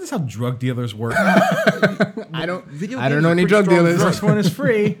 Isn't this how drug dealers work? I don't know any drug dealers. First one is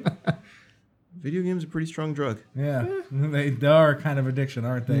free. Video games are a pretty strong drug. Yeah, they are kind of addiction,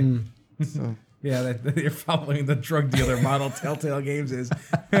 aren't they? So Yeah, they're following the drug dealer model. Telltale Games is.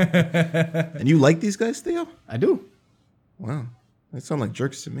 and you like these guys, Theo? I do. Wow, they sound like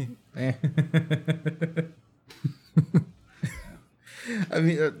jerks to me. I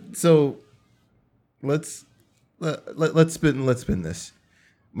mean, so let's spin this.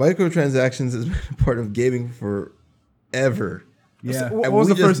 Microtransactions has been a part of gaming forever. Yeah. What And was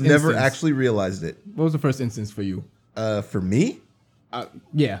we the first just never instance? actually realized it. What was the first instance for you? For me,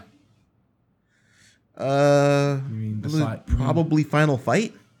 Yeah. mean it was probably Final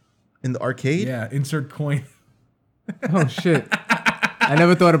Fight in the arcade. Yeah, insert coin. Oh shit. I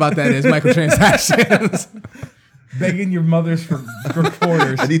never thought about that as microtransactions. Begging your mothers for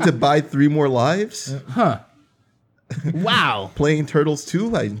quarters. I need to buy 3 more lives. Huh. Wow. Playing Turtles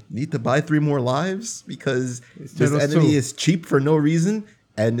 2, I need to buy 3 more lives because this Turtles enemy 2. is cheap for no reason,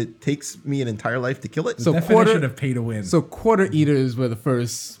 and it takes me an entire life to kill it. So Definition of pay to win. So quarter eaters were the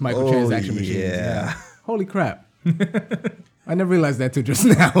first microtransaction machines. yeah. Holy crap. I never realized that till just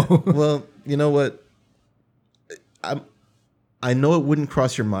now. Well, you know what? I know it wouldn't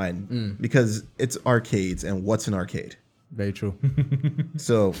cross your mind because it's arcades, and what's an arcade? Very true.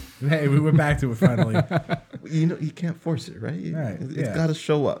 So Hey, we went back to it finally. you know you can't force it, right? Right, It's yeah. got to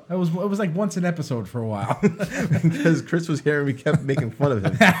show up. It was like once an episode for a while. Because Chris was here and we kept making fun of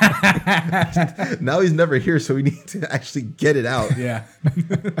him. Now he's never here, so we need to actually get it out. Yeah.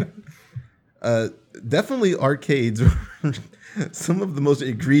 Definitely arcades were some of the most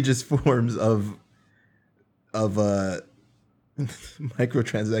egregious forms of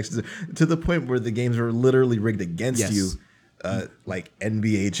microtransactions, to the point where the games were literally rigged against Yes. you. Like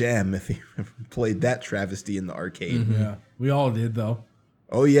NBA Jam, if you ever played that travesty in the arcade. Yeah. We all did though.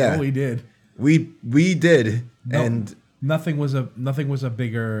 Oh yeah, Oh, we did. we did, No, and nothing was a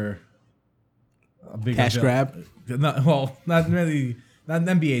bigger Cash grab? Not really, not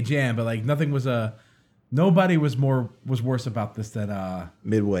an NBA Jam, but like nobody was worse about this than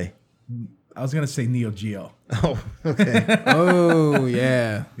Midway. I was gonna say Neo Geo. Oh, okay. Oh,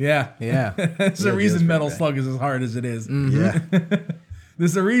 yeah. Yeah. Yeah. There's a Geo's reason pretty Metal bad. Slug is as hard as it is. Yeah.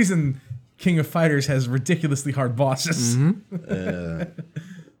 There's a reason King of Fighters has ridiculously hard bosses.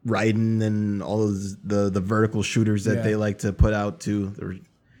 Raiden and all those the vertical shooters that Yeah. they like to put out too.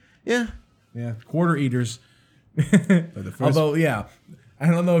 Yeah. Yeah, quarter eaters. The first, Although, yeah, I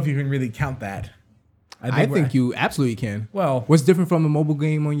don't know if you can really count that. I think you absolutely can. Well, What's different from a mobile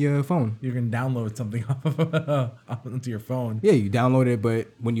game on your phone? you can download something off onto your phone. Yeah, you download it, but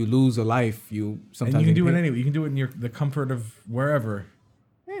when you lose a life, you sometimes And you can do get it paid. anyway. You can do it in the comfort of wherever.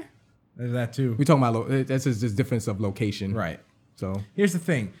 There's that too. We're talking about that's just difference of location, Right. So Here's the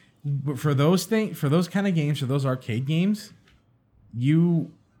thing. For those kind of games, for those arcade games,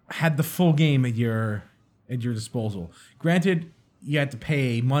 you had the full game at your disposal. Granted, you had to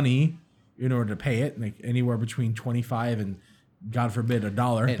pay money in order to pay it, like anywhere between $25 and God forbid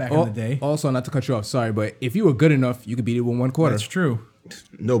 $1 back in the day. Also, not to cut you off, sorry, but if you were good enough, you could beat it with 1 quarter. That's true.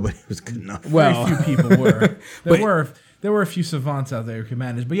 Nobody was good enough. Well, Very few people were. But- There were a few savants out there who could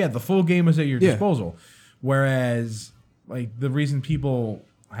manage, but yeah, the full game was at your Yeah. disposal. Whereas, like the reason people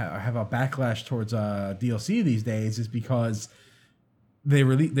have a backlash towards DLC these days is because they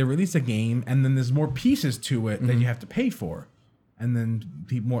release a game and then there's more pieces to it that you have to pay for, and then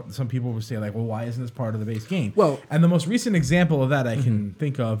some people will say like, well, why isn't this part of the base game? Well- and the most recent example of that I can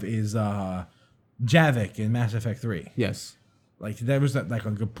think of is Javik in Mass Effect 3. yes. Like there was like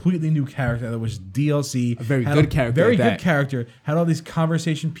a completely new character that was DLC. A very had good character Very at good that. character. Had all these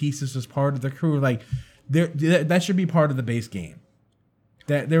conversation pieces as part of the crew. Like that should be part of the base game.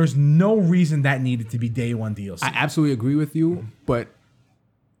 There was no reason that needed to be day one DLC. I absolutely agree with you, but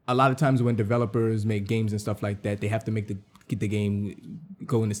a lot of times when developers make games and stuff like that, they have to get the game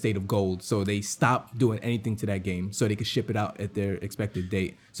go in a state of gold. So they stop doing anything to that game so they can ship it out at their expected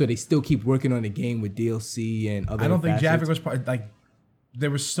date. So they still keep working on the game with DLC and other I don't think facets. Javik was part. Like there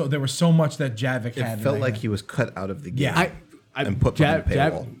was so much that Javik It had. felt like he was cut out of the game. Yeah. And put behind a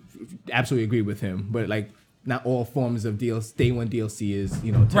paywall. absolutely agree with him, but like not all forms of DLC, day one DLC is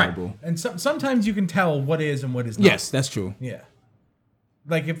terrible. Right. And sometimes you can tell what is and what is not. Yes, that's true. Yeah.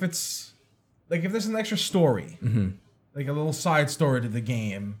 Like if there's an extra story, like a little side story to the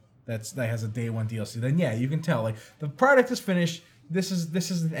game that has a day one DLC, then yeah, you can tell. Like the product is finished. This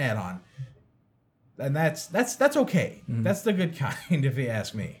is an add-on, and that's okay. That's the good kind, if you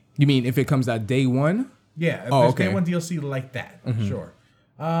ask me. You mean if it comes out day one? Yeah. If there's day one DLC like that, sure.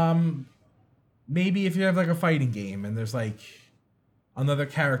 Maybe if you have like a fighting game and there's like another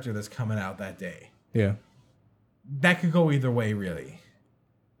character that's coming out that day. Yeah. That could go either way, really.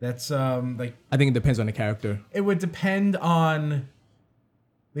 That's like I think it depends on the character. it would depend on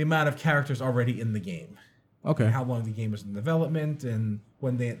the amount of characters already in the game. Okay. And how long the game was in development and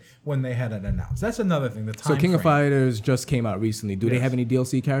when they had it announced. That's another thing. The time So King of frame. Fighters just came out recently. Do they Yes. have any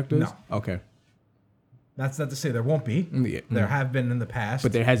DLC characters? No. Okay. That's not to say there won't be. Yeah. There have been in the past.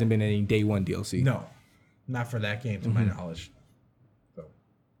 But there hasn't been any day one DLC. no, not for that game to my knowledge. So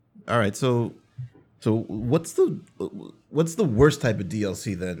All right, so what's the worst type of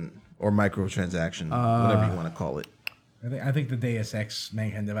DLC then, or microtransaction, whatever you want to call it? I think the Deus Ex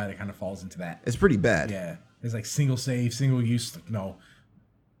Mankind Divided kind of falls into that. It's pretty bad. Yeah, it's like single save, single use. Like, no,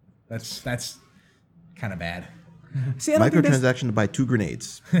 that's kind of bad. See, I don't think that's, Microtransaction to buy 2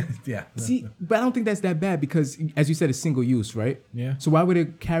 grenades. Yeah. see, but I don't think that's that bad because, as you said, it's single use, right? Yeah. So why would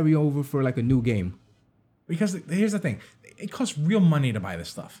it carry over for like a new game? Because here's the thing, it costs real money to buy this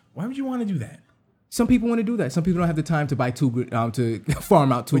stuff. Why would you want to do that? Some people want to do that. Some people don't have the time to buy to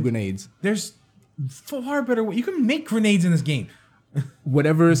farm out 2 grenades. There's far better way. You can make grenades in this game.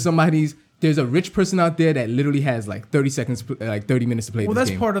 Whatever there's a rich person out there that literally has like 30 minutes to play Well, this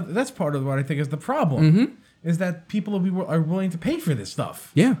that's game. part of what I think is the problem. Is that people are willing to pay for this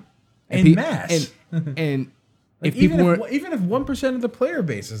stuff Yeah. in mass. And Like if people were even if 1% of the player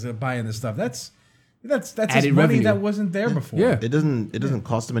base is buying this stuff, that's just Added money revenue. that wasn't there before. Yeah. It doesn't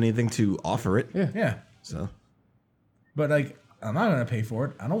cost them anything to offer it. Yeah. Yeah. So But like, I'm not gonna pay for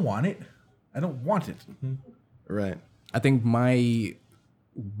it. I don't want it. I don't want it. right. I think my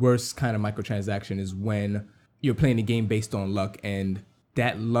worst kind of microtransaction is when you're playing a game based on luck and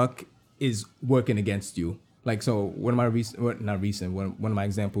that luck is working against you. Like, so one of my one of my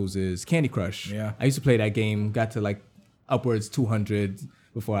examples is Candy Crush. Yeah. I used to play that game, got to like upwards 200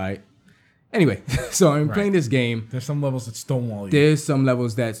 before anyway, so I'm playing this game. There's some levels that stonewall you. There's some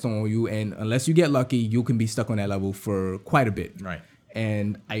levels that stonewall you, and unless you get lucky, you can be stuck on that level for quite a bit. Right.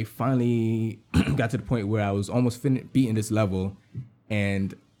 And I finally got to the point where I was almost beating this level,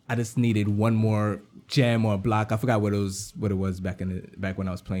 and I just needed one more gem or block. I forgot what it was back when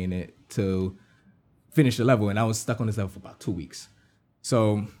I was playing it to finish the level, and I was stuck on this level for about 2 weeks.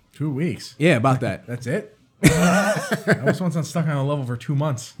 So 2 weeks. yeah, about that. That's it. I was once stuck on a level for 2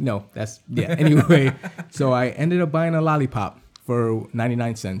 months. No, anyway, so I ended up buying a lollipop for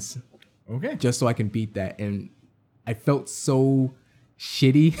 99 cents Okay. just so I can beat that, and I felt so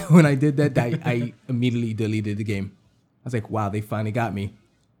shitty when I did that I immediately deleted the game. I was like, wow, they finally got me.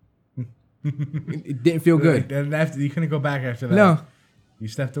 It didn't feel good. And after, you couldn't go back after that. No. You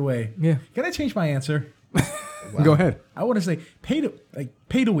stepped away. Yeah. Can I change my answer? Go ahead. I want to say pay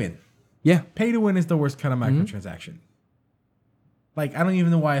to win. Yeah. Pay to win is the worst kind of microtransaction. Like, I don't even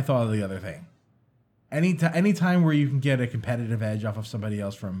know why I thought of the other thing. Any time where you can get a competitive edge off of somebody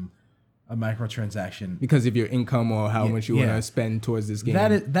else from a microtransaction, Because of your income or how much you want to spend towards this game.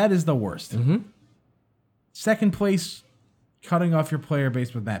 that is the worst. Second place, cutting off your player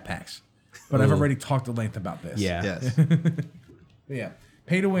base with map packs. But I've already talked at length about this. Yeah. Yes. Yeah.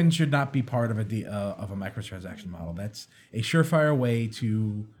 Pay to win should not be part of a microtransaction model. That's a surefire way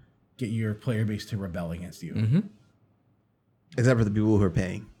to get your player base to rebel against you. Except for the people who are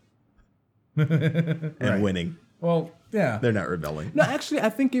paying and Right. winning. Well, yeah. They're not rebelling. No, actually, I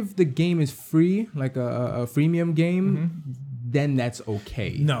think if the game is free, like a freemium game, then that's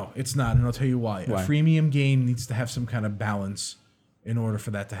okay. No, it's not, and I'll tell you why. Why? A freemium game needs to have some kind of balance in order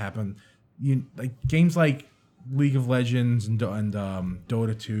for that to happen. Games like League of Legends and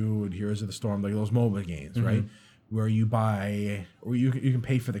Dota 2 and Heroes of the Storm, like those MOBA games, right? Where you buy or you can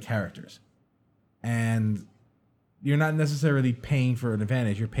pay for the characters. And you're not necessarily paying for an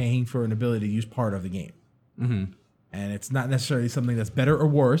advantage, you're paying for an ability to use part of the game. And it's not necessarily something that's better or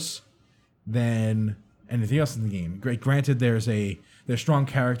worse than anything else in the game. Granted, there's strong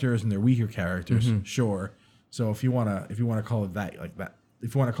characters and they're weaker characters, sure. So if you wanna call it that, like that,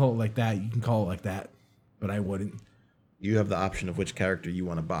 if you want to call it like that, you can call it like that. But I wouldn't. You have the option of which character you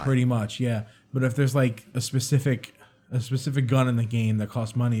want to buy. Pretty much, yeah. But if there's like a specific gun in the game that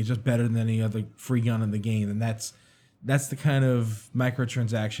costs money, it's just better than any other free gun in the game, then that's the kind of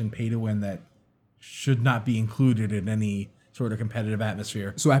microtransaction pay to win that should not be included in any sort of competitive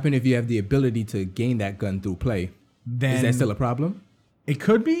atmosphere. So what happens if you have the ability to gain that gun through play? Then Is that still a problem? it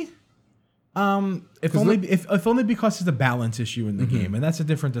could be. If only because it's a balance issue in the game, and that's a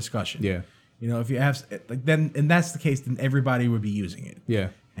different discussion. Yeah. You know, if you have then, and that's the case, then everybody would be using it. Yeah.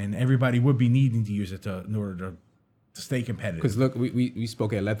 And everybody would be needing to use it in order to stay competitive. Because look, we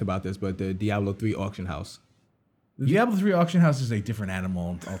spoke at length about this, but the Diablo 3 auction house. The Diablo 3 auction house is a different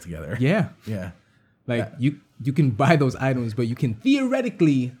animal altogether. Yeah. Yeah. Like you can buy those items, but you can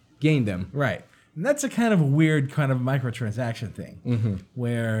theoretically gain them. Right. And that's a kind of a weird kind of microtransaction thing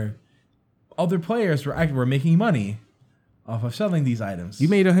where other players were making money off of selling these items. You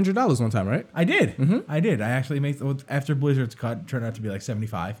made $100 one time, right? I did. I did. I actually made, after Blizzard's cut, it turned out to be like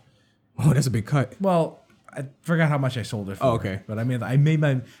 75. Oh, that's a big cut. Well, I forgot how much I sold it for. Oh, okay. But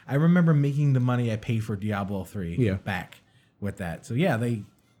I remember making the money I paid for Diablo 3 back with that. So yeah,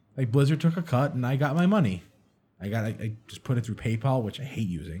 Blizzard took a cut and I got my money. I just put it through PayPal, which I hate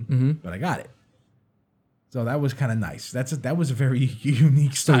using, but I got it. So that was kind of nice. That was a very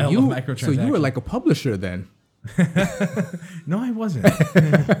unique style of microtransaction. So you were like a publisher then. No, I wasn't.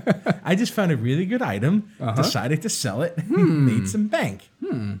 I just found a really good item, decided to sell it, made some bank.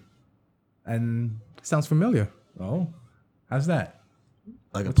 And sounds familiar. Oh, how's that?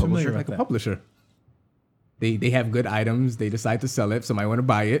 Like What's a publisher? Like a publisher. They have good items. They decide to sell it. Somebody want to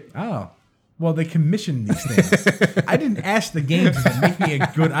buy it. Oh. Well, they commissioned these things. I didn't ask the game to make me a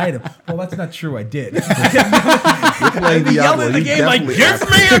good item. Well, that's not true. I did. You're playing Diablo. Yelled at the You game like, definitely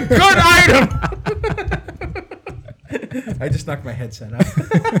 "Give me a good item!" I just knocked my headset out.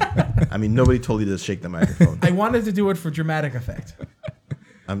 I mean, nobody told you to shake the microphone. I wanted to do it for dramatic effect.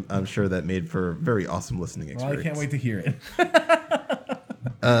 I'm sure that made for a very awesome listening Well, experience. I can't wait to hear it.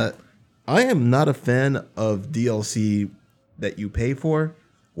 I am not a fan of DLC that you pay for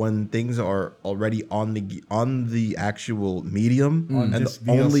when things are already on the actual medium, and the just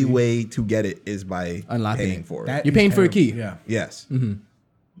only DLC. way to get it is by Unlocking paying it. for it. That You're is paying for a terrible. key. Yeah, Yes.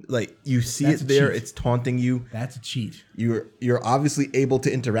 Like you see That's it a there, cheat. it's taunting you. that's a cheat. You're obviously able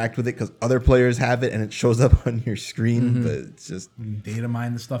to interact with it because other players have it and it shows up on your screen, but it's just Data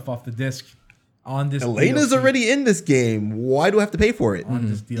mine the stuff off the disc on this. Elena's DLC. already in this game. Why do I have to pay for it? On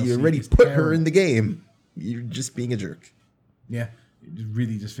this DLC You already is put her terrible. in the game. You're just being a jerk. Yeah, you're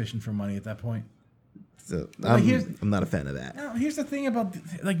really just fishing for money at that point. So Well, here's- I'm not a fan of that. Now, here's the thing about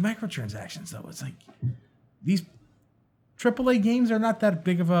like microtransactions, though. It's like these AAA games are not that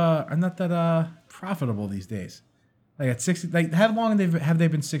profitable these days. Like at 60, like how long have they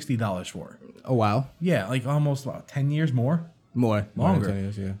been $60 for? A while. Yeah, like almost 10 years more. More. Longer. More than 10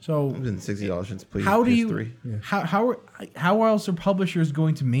 years, yeah. So It's been $60 since how do you PS3. how else are publishers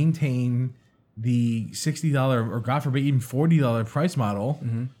going to maintain the $60 or God forbid even $40 price model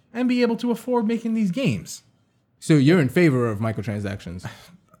and be able to afford making these games? So you're in favor of microtransactions?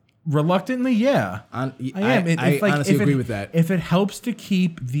 Reluctantly, yeah. I am. I honestly agree with that. If it helps to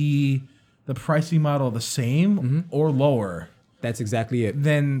keep the pricing model the same or lower, That's exactly it.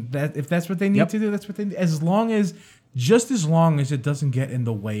 then if that's what they need to do, that's what they as long as it doesn't get in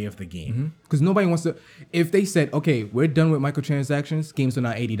the way of the game. Because nobody wants to. If they said, okay, we're done with microtransactions, games are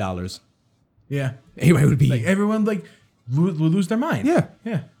now $80. Yeah. Everybody would be. Like everyone would lose their mind. Yeah.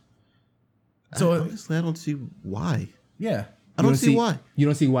 Yeah. So Honestly, I don't see why. yeah. I don't see why You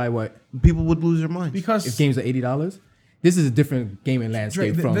don't see why what? people would lose their minds. Because If games are $80? This is a different gaming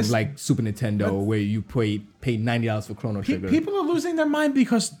landscape Right, from this- like Super Nintendo where you paid $90 for Chrono Trigger. people are losing their mind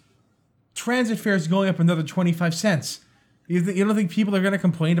because transit fare is going up another 25 cents. You don't think people are going to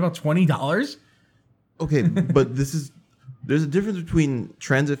complain about $20? Okay, but there's a difference between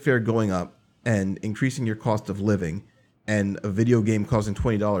transit fare going up and increasing your cost of living and a video game costing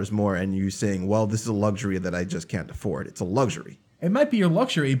 $20 more and you saying, well, this is a luxury that I just can't afford. It's a luxury. It might be your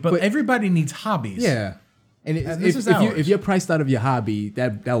luxury, but everybody needs hobbies. Yeah. And this is if ours. you're priced out of your hobby,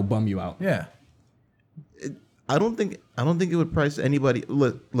 that'll bum you out. Yeah. I don't think it would price anybody.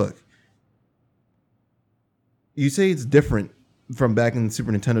 Look. You say it's different from back in the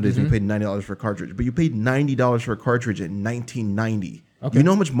Super Nintendo days when you paid $90 for a cartridge, but you paid $90 for a cartridge in 1990. Okay. You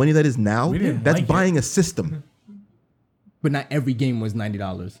know how much money that is now? We didn't That's like it. buying a system. But not every game was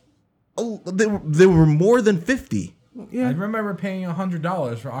 $90. Oh, they were more than 50. Yeah. I remember paying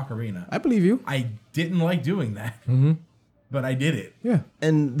 $100 for Ocarina. I believe you. I didn't like doing that, but I did it. Yeah.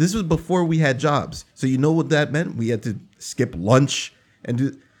 And this was before we had jobs. So you know what that meant? We had to skip lunch and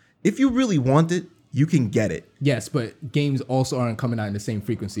do. If you really want it, you can get it. Yes, but games also aren't coming out in the same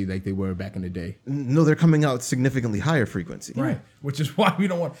frequency like they were back in the day. No, they're coming out significantly higher frequency. Right. Which is why we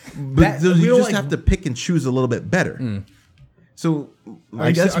don't want But you just have to pick and choose a little bit better. So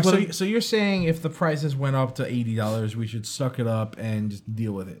I guess so you're saying if the prices went up to $80, we should suck it up and just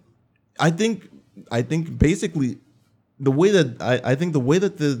deal with it. I think basically the way that I think the way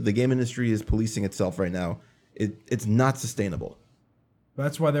that the game industry is policing itself right now, it's not sustainable.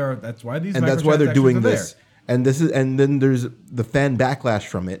 That's why they're doing this. And then there's the fan backlash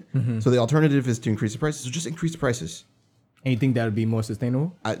from it. So the alternative is to increase the prices. So just increase the prices. And you think that would be more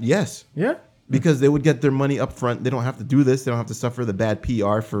sustainable? Yes. Yeah. Because they would get their money up front. They don't have to do this. They don't have to suffer the bad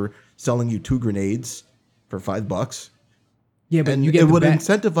PR for selling you 2 grenades for $5. Yeah, but and you get it would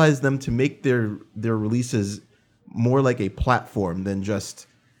incentivize them to make their releases more like a platform than just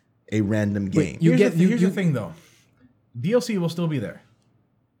a random game. Here's the thing, though. DLC will still be there.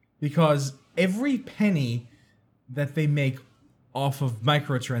 Because every penny that they make off of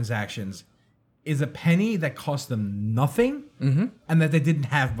microtransactions is a penny that cost them nothing and that they didn't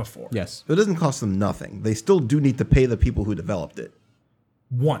have before. Yes. It doesn't cost them nothing. They still do need to pay the people who developed it.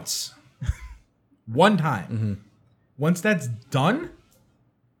 Once. One time. Once that's done,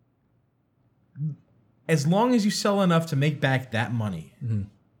 as long as you sell enough to make back that money,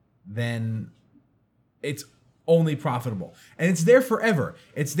 then it's only profitable. And it's there forever.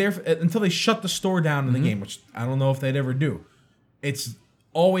 It's there until they shut the store down in the game, which I don't know if they'd ever do. It's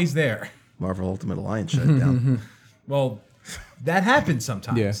always there. Marvel Ultimate Alliance shut it down. Well, that happens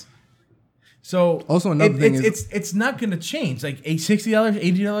sometimes. Yeah. So also another thing is it's not going to change. Like $60,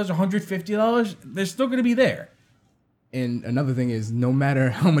 $80, $150, they're still going to be there. And another thing is, no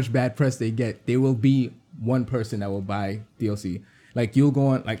matter how much bad press they get, there will be one person that will buy DLC. Like you'll go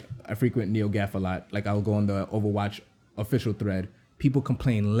on, like I frequent NeoGAF a lot. Like I'll go on the Overwatch official thread. People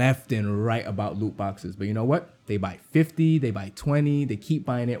complain left and right about loot boxes, but you know what? They buy 50, they buy 20, they keep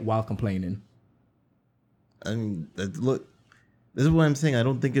buying it while complaining. I mean, look, this is what I'm saying. I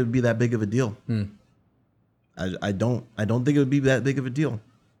don't think it would be that big of a deal. I don't think it would be that big of a deal.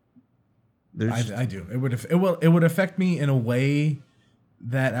 I do. It would affect me in a way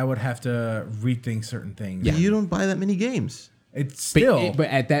that I would have to rethink certain things. Yeah, you don't buy that many games. It's still, but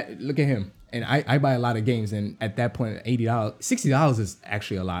at that, look at him. And I buy a lot of games, and at that point, $80, $60 is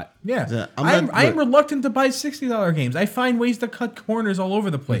actually a lot. Yeah, I'm reluctant to buy $60 games. I find ways to cut corners all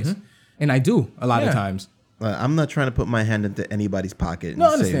over the place, and I do a lot of times. I'm not trying to put my hand into anybody's pocket. No,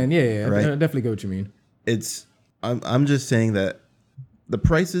 I understand. Yeah, right? I definitely get what you mean. I'm just saying that the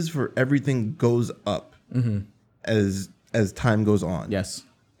prices for everything goes up as time goes on. Yes,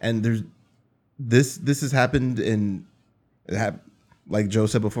 and this has happened like Joe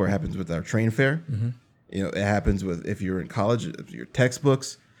said before, it happens with our train fare. You know, it happens with if you're in college, your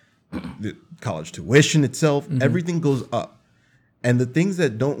textbooks, the college tuition itself, everything goes up. And the things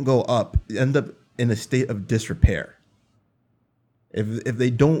that don't go up end up in a state of disrepair. If they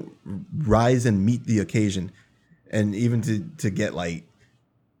don't rise and meet the occasion, and even to get like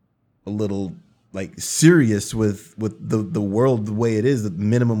a little like serious with the world the way it is, the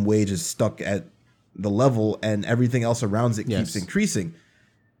minimum wage is stuck at the level and everything else around it keeps increasing.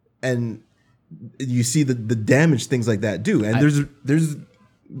 And you see the damage things like that do. And there's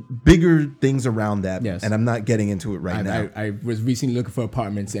bigger things around that. Yes. And I'm not getting into it now. I was recently looking for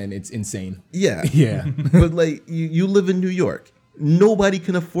apartments and it's insane. Yeah. Yeah. But like you live in New York. Nobody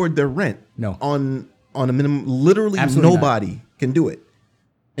can afford their rent. No. On a minimum. Literally absolutely nobody can do it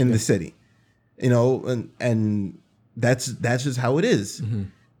in the city. You know, and that's just how it is.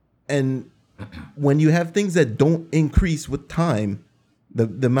 And when you have things that don't increase with time,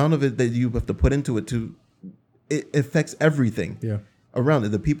 the amount of it that you have to put into it affects everything around it.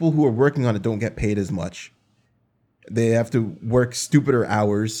 The people who are working on it don't get paid as much. They have to work stupider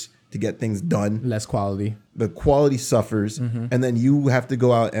hours to get things done. Less quality. The quality suffers, and then you have to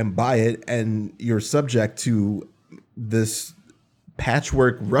go out and buy it, and you're subject to this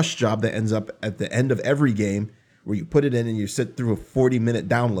patchwork rush job that ends up at the end of every game where you put it in and you sit through a 40-minute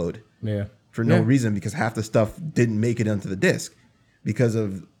download. Yeah. For no reason, because half the stuff didn't make it onto the disc because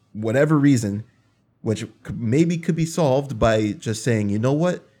of whatever reason, which maybe could be solved by just saying, you know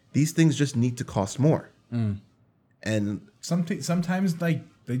what, these things just need to cost more. And sometimes like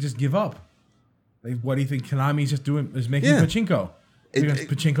they just give up. Like, what do you think Konami's is making pachinko? Because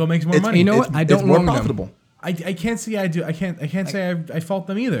pachinko makes more money. You know what? I don't more wrong profitable. Them. I can't see I can't say I fault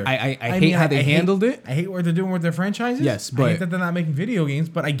them either. I hate how they handled it. I hate what they're doing with their franchises. Yes, but I hate that they're not making video games,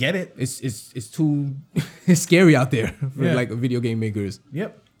 but I get it. It's too it's scary out there for like video game makers.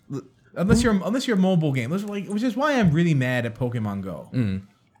 Yep. Unless you're a mobile game, which is why I'm really mad at Pokemon Go.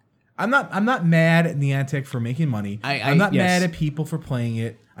 I'm not mad at Niantic for making money. I'm not mad at people for playing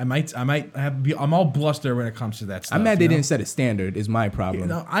it. I'm all bluster when it comes to that stuff. I'm mad they didn't set a standard. Is my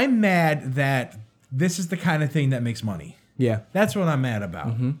problem. I'm mad that this is the kind of thing that makes money. Yeah. That's what I'm mad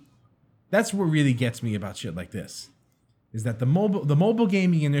about. That's what really gets me about shit like this. Is that the mobile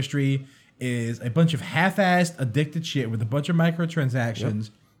gaming industry is a bunch of half-assed addicted shit with a bunch of microtransactions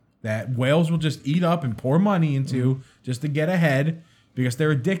that whales will just eat up and pour money into just to get ahead because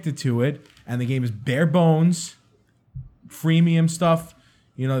they're addicted to it, and the game is bare bones, freemium stuff.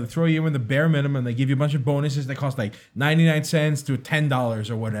 You know, they throw you in the bare minimum. They give you a bunch of bonuses that cost like 99 cents to $10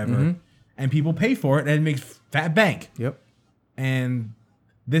 or whatever. And people pay for it, and it makes fat bank. Yep. And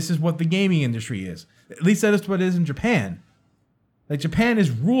this is what the gaming industry is. At least that is what it is in Japan. Like, Japan is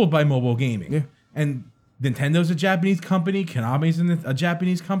ruled by mobile gaming. Yeah. And Nintendo's a Japanese company. Konami's a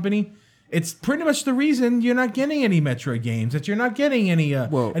Japanese company. It's pretty much the reason you're not getting any Metroid games, that you're not getting any new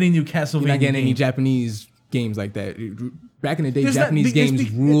Castlevania You're not getting any games. Japanese games like that. Back in the day, There's that- Japanese it's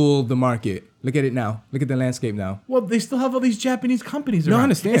games ruled the market. Look at it now. Look at the landscape now. Well, they still have all these Japanese companies around. No, I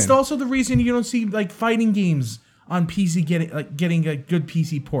understand. It's also the reason you don't see like fighting games on PC getting good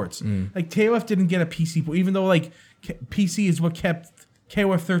PC ports. Like KOF didn't get a PC port, even though like PC is what kept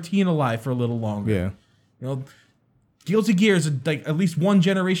KOF 13 alive for a little longer. Yeah. You know, Guilty Gear is like at least one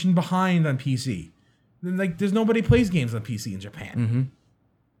generation behind on PC. Then like there's nobody plays games on PC in Japan.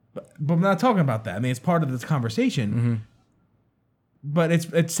 But I'm not talking about that. I mean, it's part of this conversation. But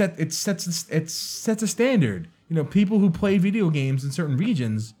it sets a standard. You know, people who play video games in certain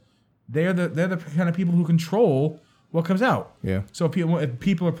regions, they're the kind of people who control what comes out. Yeah. So if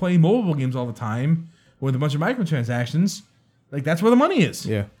people are playing mobile games all the time with a bunch of microtransactions, like that's where the money is.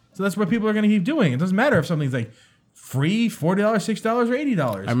 Yeah. So that's what people are going to keep doing. It doesn't matter if something's like free, $40, $6, or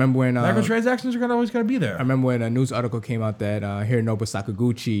 $80. I remember when microtransactions are always going to be there. I remember when a news article came out that Hironobu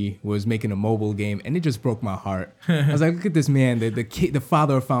Sakaguchi was making a mobile game, and it just broke my heart. I was like, look at this man, the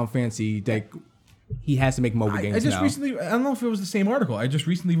father of Final Fantasy. Like, he has to make mobile games I just now. recently, I don't know if it was the same article. I just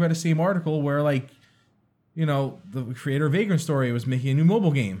recently read the same article where, like, you know, the creator of Vagrant Story was making a new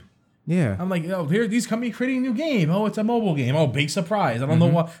mobile game. Yeah. I'm like, oh, here these companies creating a new game. Oh, it's a mobile game. Oh, big surprise. I don't know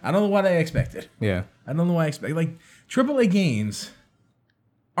what. I don't know what I expected. Yeah. I don't know what I expect. Like, AAA games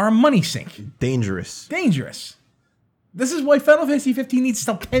are a money sink. Dangerous. This is why Final Fantasy 15 needs to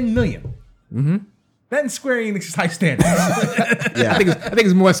sell 10 million. That and Square Enix's high standards. Yeah. I think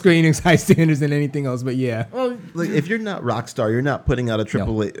it's more Square Enix high standards than anything else, but yeah. Well, Like, if you're not Rockstar, you're not putting out a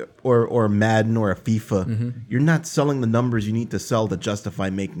AAA or a Madden or a FIFA. You're not selling the numbers you need to sell to justify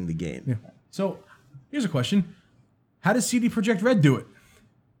making the game. Yeah. so here's a question: how does CD Projekt Red do it?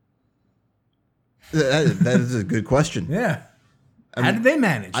 That is a good question. Yeah. How did they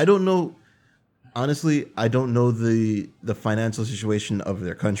manage? I don't know. Honestly, I don't know the financial situation of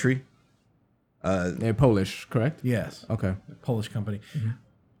their country. They're Polish, correct? Yes. Okay. Polish company.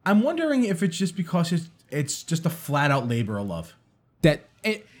 I'm wondering if it's just because it's just a flat out labor of love.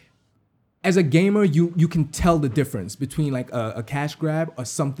 As a gamer, you can tell the difference between like a cash grab or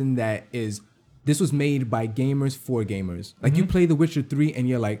something that is, this was made by gamers for gamers. Like you play The Witcher 3 and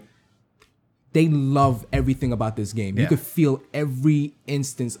you're like, they love everything about this game. Yeah. You could feel every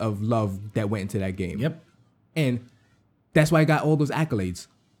instance of love that went into that game. Yep. And that's why I got all those accolades.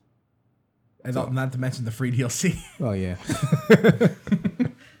 And not to mention the free DLC. Oh yeah.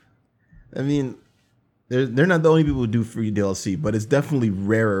 I mean, they're not the only people who do free DLC, but it's definitely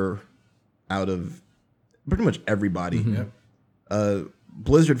rarer out of pretty much everybody. Yep.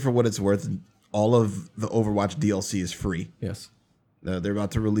 Blizzard, for what it's worth, all of the Overwatch DLC is free. Yes. They're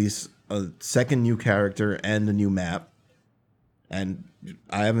about to release a second new character and a new map, and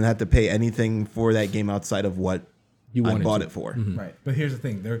I haven't had to pay anything for that game outside of what You I wanted bought to. it for. Right. But here's the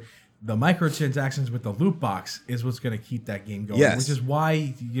thing. The microtransactions with the loot box is what's going to keep that game going. Yes. Which is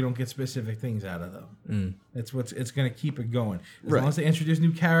why you don't get specific things out of them. It's going to keep it going. As Right. long as they introduce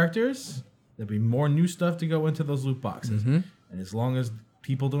new characters, there'll be more new stuff to go into those loot boxes. And as long as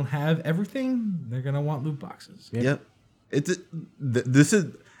people don't have everything, they're going to want loot boxes. Yep. This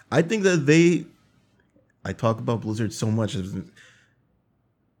is. I think that I talk about Blizzard so much.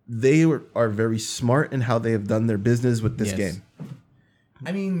 They are very smart in how they have done their business with this Yes. game.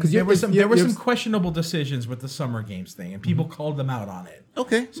 I mean, 'Cause there were you're- some questionable decisions with the Summer Games thing, and people called them out on it.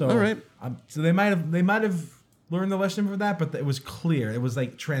 Okay. So, all right. So they might have learned the lesson from that, but it was clear. It was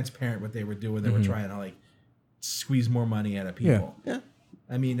like transparent what they were doing. They were trying to like squeeze more money out of people. Yeah.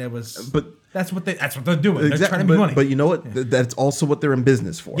 I mean, that was. But that's what they're doing. They're exactly. trying to make money. But you know what? That's also what they're in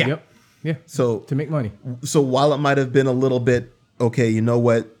business for. Yeah. Yep. Yeah. So To make money. so while it might have been a little bit okay, you know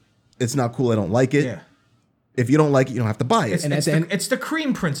what? It's not cool. I don't like it. yeah, If you don't like it, you don't have to buy it. And at the end- it's the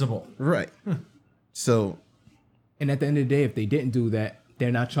cream principle. Right. So And at the end of the day, if they didn't do that,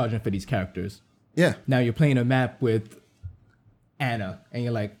 they're not charging for these characters. yeah. Now you're playing a map with Anna, and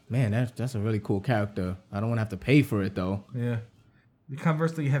you're like, man, that's a really cool character. I don't want to have to pay for it though. Yeah.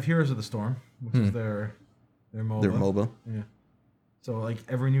 Conversely, you have Heroes of the Storm, which is their MOBA. Their MOBA. Yeah. So like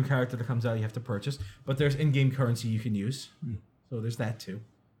every new character that comes out, you have to purchase, but there's in-game currency you can use. So there's that too.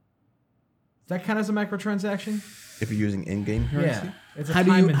 Does that count as a microtransaction? If you're using in-game currency, Yeah. It's a How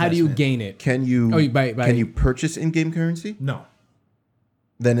time do you investment. gain it? can you by- can you purchase in-game currency? No.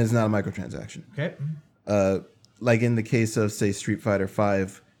 Then it's not a microtransaction. Okay. Like in the case of say Street Fighter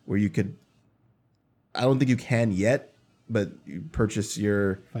V, where you could, I don't think you can yet, but you purchase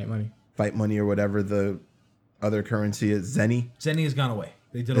your Fight money. or whatever the other currency is. Zenny Zenny has gone away.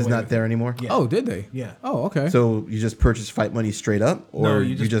 They did is away not with there anymore. Yeah. Oh, did they? Yeah. Oh, okay. So you just purchase fight money straight up, or No,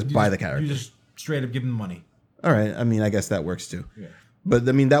 you just buy the character. You just straight up give them money. All right. I mean, I guess that works too. Yeah. But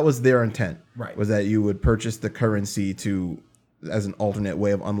I mean, that was their intent. Right. Was that you would purchase the currency as an alternate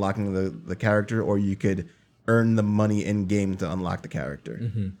way of unlocking the character, or you could earn the money in game to unlock the character.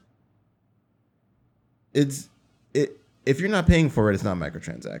 Mm-hmm. If you're not paying for it, it's not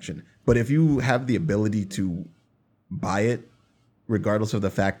microtransaction. But if you have the ability to buy it, regardless of the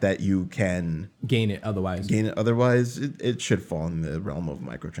fact that you can gain it otherwise. it should fall in the realm of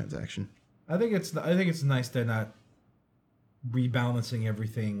microtransaction. I think it's nice they're not rebalancing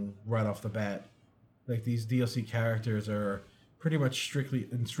everything right off the bat. Like these DLC characters are pretty much strictly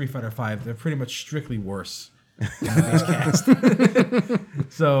in Street Fighter V. They're pretty much strictly worse than the base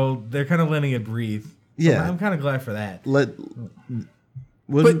cast. So they're kind of letting it breathe. So Yeah. I'm kind of glad for that.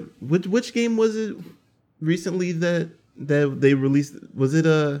 Which game was it recently that they released? Was it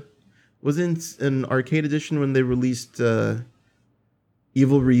an arcade edition when they released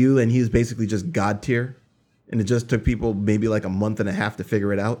Evil Ryu, and he's basically just god tier, and it just took people maybe like a month and a half to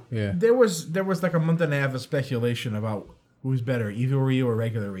figure it out. Yeah. There was like a month and a half of speculation about who's better, Evil Ryu or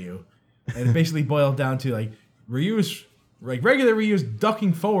regular Ryu, and it basically boiled down to like regular Ryu's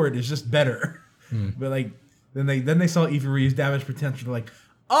ducking forward is just better. But like then they saw Evil Ryu's damage potential. Like,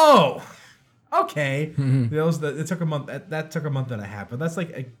 oh, okay. It took a month. That took a month and a half. But that's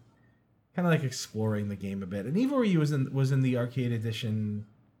like kind of like exploring the game a bit. And Evil Ryu was in the arcade edition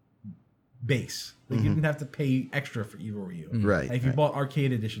base. Like you didn't have to pay extra for Evil Ryu. Right. And if you bought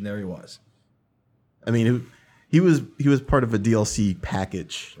arcade edition, there he was. I mean, he was part of a DLC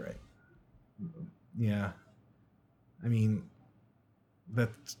package. Right. Yeah. I mean,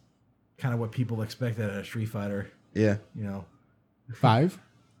 that's kind of what people expected at a Street Fighter. Yeah. You know. 5?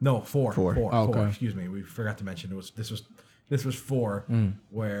 No, 4. Four. Oh, okay. Excuse me. We forgot to mention this was 4,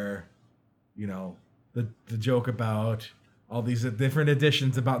 where, you know, the joke about all these different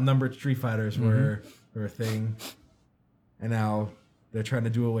editions about numbered Street Fighters were a thing, and now they're trying to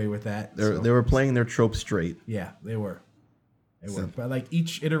do away with that. They were playing their trope straight. Yeah, they were. But like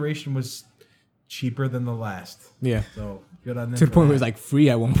each iteration was cheaper than the last. Yeah. So good on them. To the for point where it that. was like free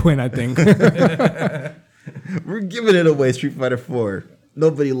at one point, I think. We're giving it away, Street Fighter 4.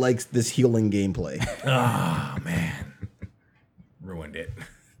 Nobody likes this healing gameplay. Oh man, ruined it.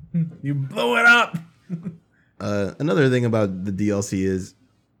 You blew it up. Another thing about the DLC is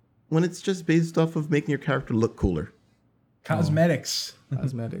when it's just based off of making your character look cooler. Cosmetics.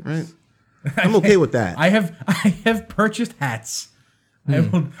 Cosmetics. Right? I'm okay with that. I have purchased hats.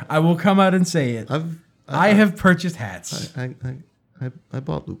 I will come out and say it. I have purchased hats. I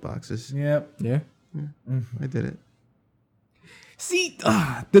bought loot boxes. Yep. Yeah. I did it. See,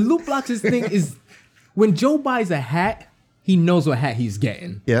 the loot boxes thing is when Joe buys a hat, he knows what hat he's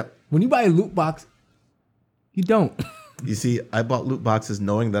getting. Yep. When you buy a loot box, you don't. You see, I bought loot boxes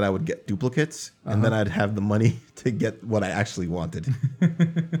knowing that I would get duplicates, and then I'd have the money to get what I actually wanted.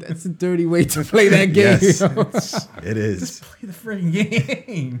 That's a dirty way to play that game. Yes. yo. It is. Play the friggin'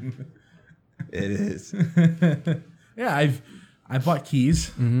 game. It is. Yeah, I bought keys.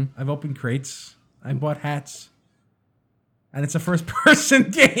 I've opened crates. I bought hats. And it's a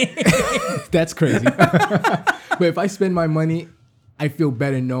first-person game. That's crazy. But if I spend my money, I feel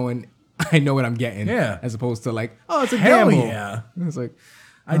better knowing I know what I'm getting. Yeah. As opposed to like, oh, it's a Hell gamble. yeah. It's like,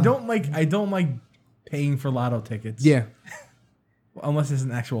 I don't like paying for lotto tickets. yeah, Unless it's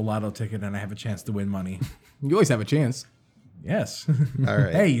an actual lotto ticket and I have a chance to win money. you always have a chance. Yes. All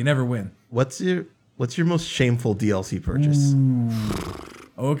right. Hey, you never win. What's your most shameful DLC purchase?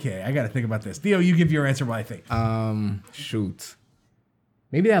 Okay, I got to think about this. Theo, you give your answer while I think. Shoot.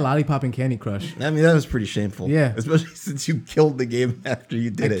 Maybe that Lollipop and Candy Crush. I mean, that was pretty shameful. Yeah. Especially since you killed the game after you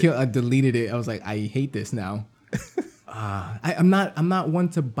did it. I deleted it. I was like, I hate this now. I'm not one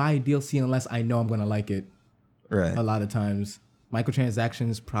to buy DLC unless I know I'm gonna like it. Right. A lot of times,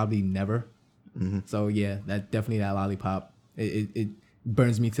 microtransactions probably never. So yeah, that Lollipop. It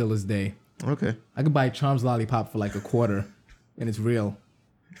burns me till this day. Okay. I could buy Charms Lollipop for like $0.25. and it's real.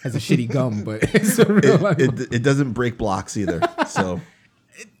 Has a shitty gum, but it's a real. It doesn't break blocks either. So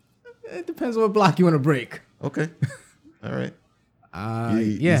it depends on what block you want to break. okay, all right.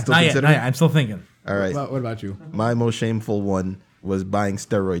 Yeah. still Not yet. considering? I'm still thinking. All right. What about you? My most shameful one was buying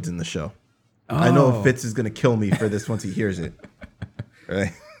steroids in the show. I know Fitz is gonna kill me for this once he hears it,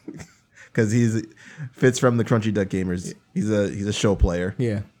 right? Because Fitz from the Crunchy Duck Gamers. He's a show player.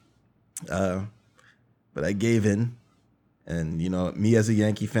 Yeah. But I gave in, and me as a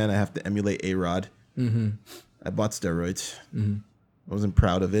Yankee fan, I have to emulate A-Rod. I bought steroids. I wasn't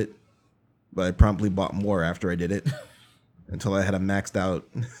proud of it, but I promptly bought more after I did it until I had a maxed out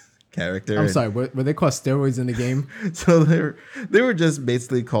character. I'm sorry, were they called steroids in the game? So they were just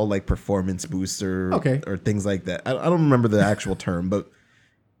basically called like performance booster or things like that. I don't remember the actual term, but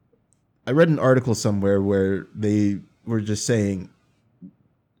I read an article somewhere where they were just saying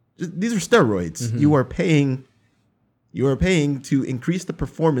these are steroids. You are paying to increase the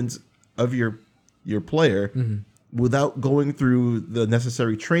performance of your player without going through the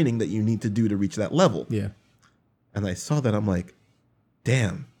necessary training that you need to do to reach that level. Yeah. And I saw that, I'm like,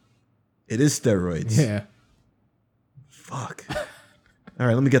 damn. It is steroids. Yeah. Fuck. All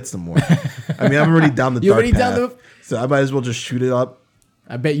right, let me get some more. I mean, I'm already down the dark path, so I might as well just shoot it up.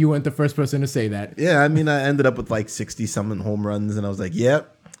 I bet you weren't the first person to say that. Yeah, I mean, I ended up with like 60-something home runs, and I was like,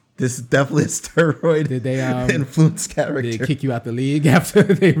 yep, this is definitely a steroid Did they influence character. Did they kick you out the league after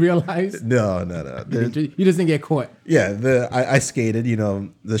they realized? No. You just didn't get caught. Yeah, I skated.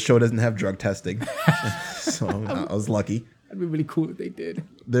 The show doesn't have drug testing, so I was lucky. That'd be really cool if they did.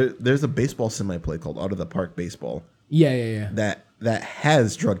 There's a baseball sim I play called Out of the Park Baseball. Yeah. That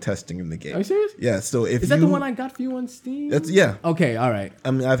has drug testing in the game. Are you serious? Yeah. So is that the one I got for you on Steam? Yeah. Okay. All right.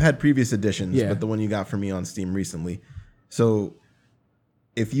 I mean, I've had previous editions, but the one you got for me on Steam recently. So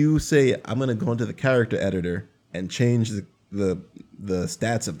if you say I'm gonna go into the character editor and change the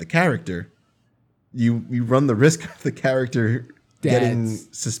stats of the character, you run the risk of the character getting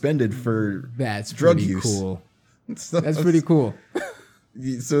suspended for drug use. Cool. So that's pretty cool.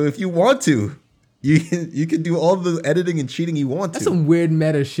 So if you want to, you can do all the editing and cheating you want That's to. some weird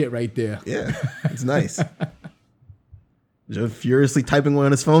meta shit right there. Yeah, it's nice. Joe furiously typing away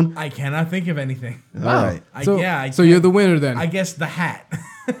on his phone. I cannot think of anything. All right. So you're the winner then. I guess the hat.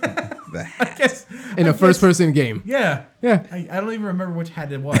 The hat. In a first-person game. Yeah. Yeah. I don't even remember which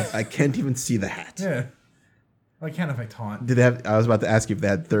hat it was. I can't even see the hat. Yeah. Well, I can if I taunt. Did they have? I was about to ask you if they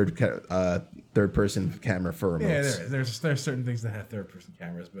had third-person camera for remotes. Yeah, there's certain things that have third-person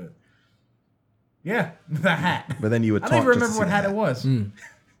cameras, but yeah, the hat. But then you would. I don't even remember what hat it was.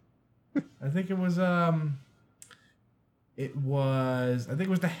 I think it was. I think it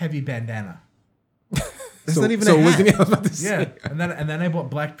was the heavy bandana. It's not even a hat. Wasn't I was about to say. Yeah, and then I bought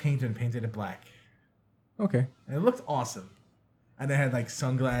black paint and painted it black. Okay. And it looked awesome. And I had like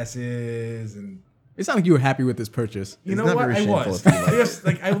sunglasses and. It sounded like you were happy with this purchase. You know what? I was.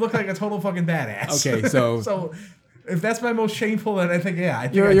 I look like a total fucking badass. Okay, so if that's my most shameful, then I think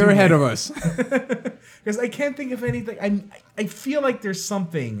you're ahead of us. Because I can't think of anything. I feel like there's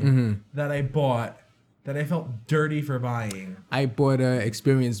something that I bought that I felt dirty for buying. I bought an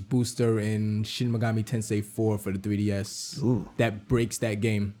experience booster in Shin Megami Tensei 4 for the 3DS. Ooh. That breaks that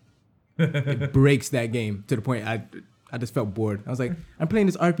game. It breaks that game to the point I just felt bored. I was like, I'm playing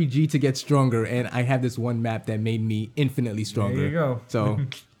this RPG to get stronger, and I have this one map that made me infinitely stronger. There you go. So,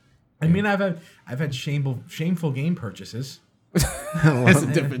 I mean, I've had shameful game purchases. that's a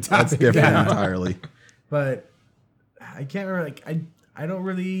different topic. That's different entirely. But I can't remember. Like I don't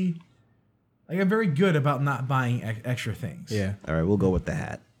really. Like I'm very good about not buying extra things. Yeah. All right, we'll go with the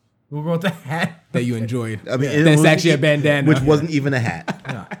hat. We'll go with the hat That you enjoyed. I mean, That's actually a bandana. which wasn't even a hat.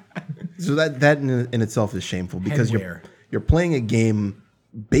 Yeah. So that in itself is shameful because Headwear. you're playing a game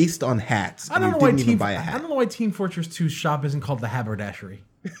based on hats. I don't know why Team Fortress 2's shop isn't called the Haberdashery.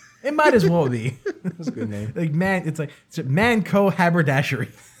 It might as well be. That's a good name. It's a Manco Haberdashery.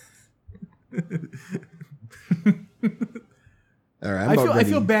 All right, I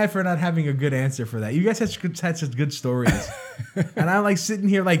feel bad for not having a good answer for that. You guys had such good stories, and I'm like sitting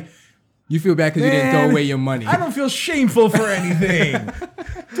here like. You feel bad because you didn't throw away your money. I don't feel shameful for anything.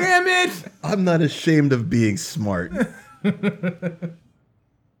 Damn it! I'm not ashamed of being smart. All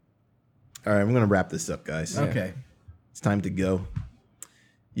right, I'm going to wrap this up, guys. Okay. It's time to go.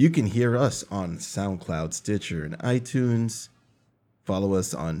 You can hear us on SoundCloud, Stitcher, and iTunes. Follow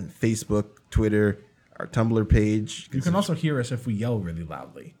us on Facebook, Twitter, our Tumblr page. You can also hear us if we yell really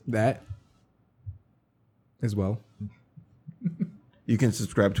loudly. That as well. You can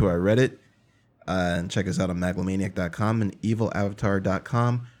subscribe to our Reddit and check us out on maglomaniac.com and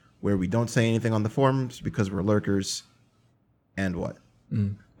evilavatar.com, where we don't say anything on the forums because we're lurkers. And what?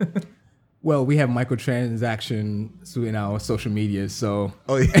 Well, we have microtransactions in our social media, so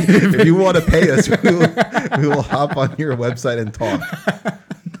Oh, if you want to pay us, we will hop on your website and talk.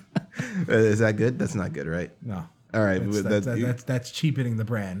 Is that good? That's not good, right? No. All right, That's cheapening the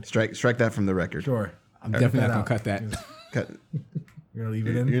brand. strike that from the record. Sure. I'm definitely not gonna cut that. Cut. You're gonna leave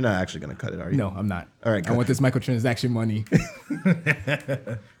it in? You're not actually going to cut it, are you? No, I'm not. All right, I good. want this microtransaction money.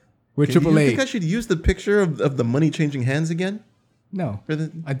 We're You AAA. think I should use the picture of the money changing hands again? No, For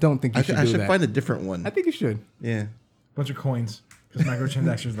the, I don't think you should I do should that. find a different one. I think you should. Yeah. Bunch of coins. Because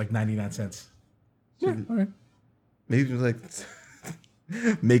microtransactions is like 99 cents. Yeah, all right. Maybe like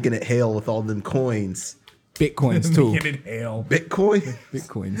making it hail with all them coins. Bitcoins too. Get it hail. Bitcoin?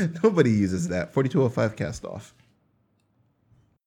 Bitcoins. Nobody uses that. 4205 cast off.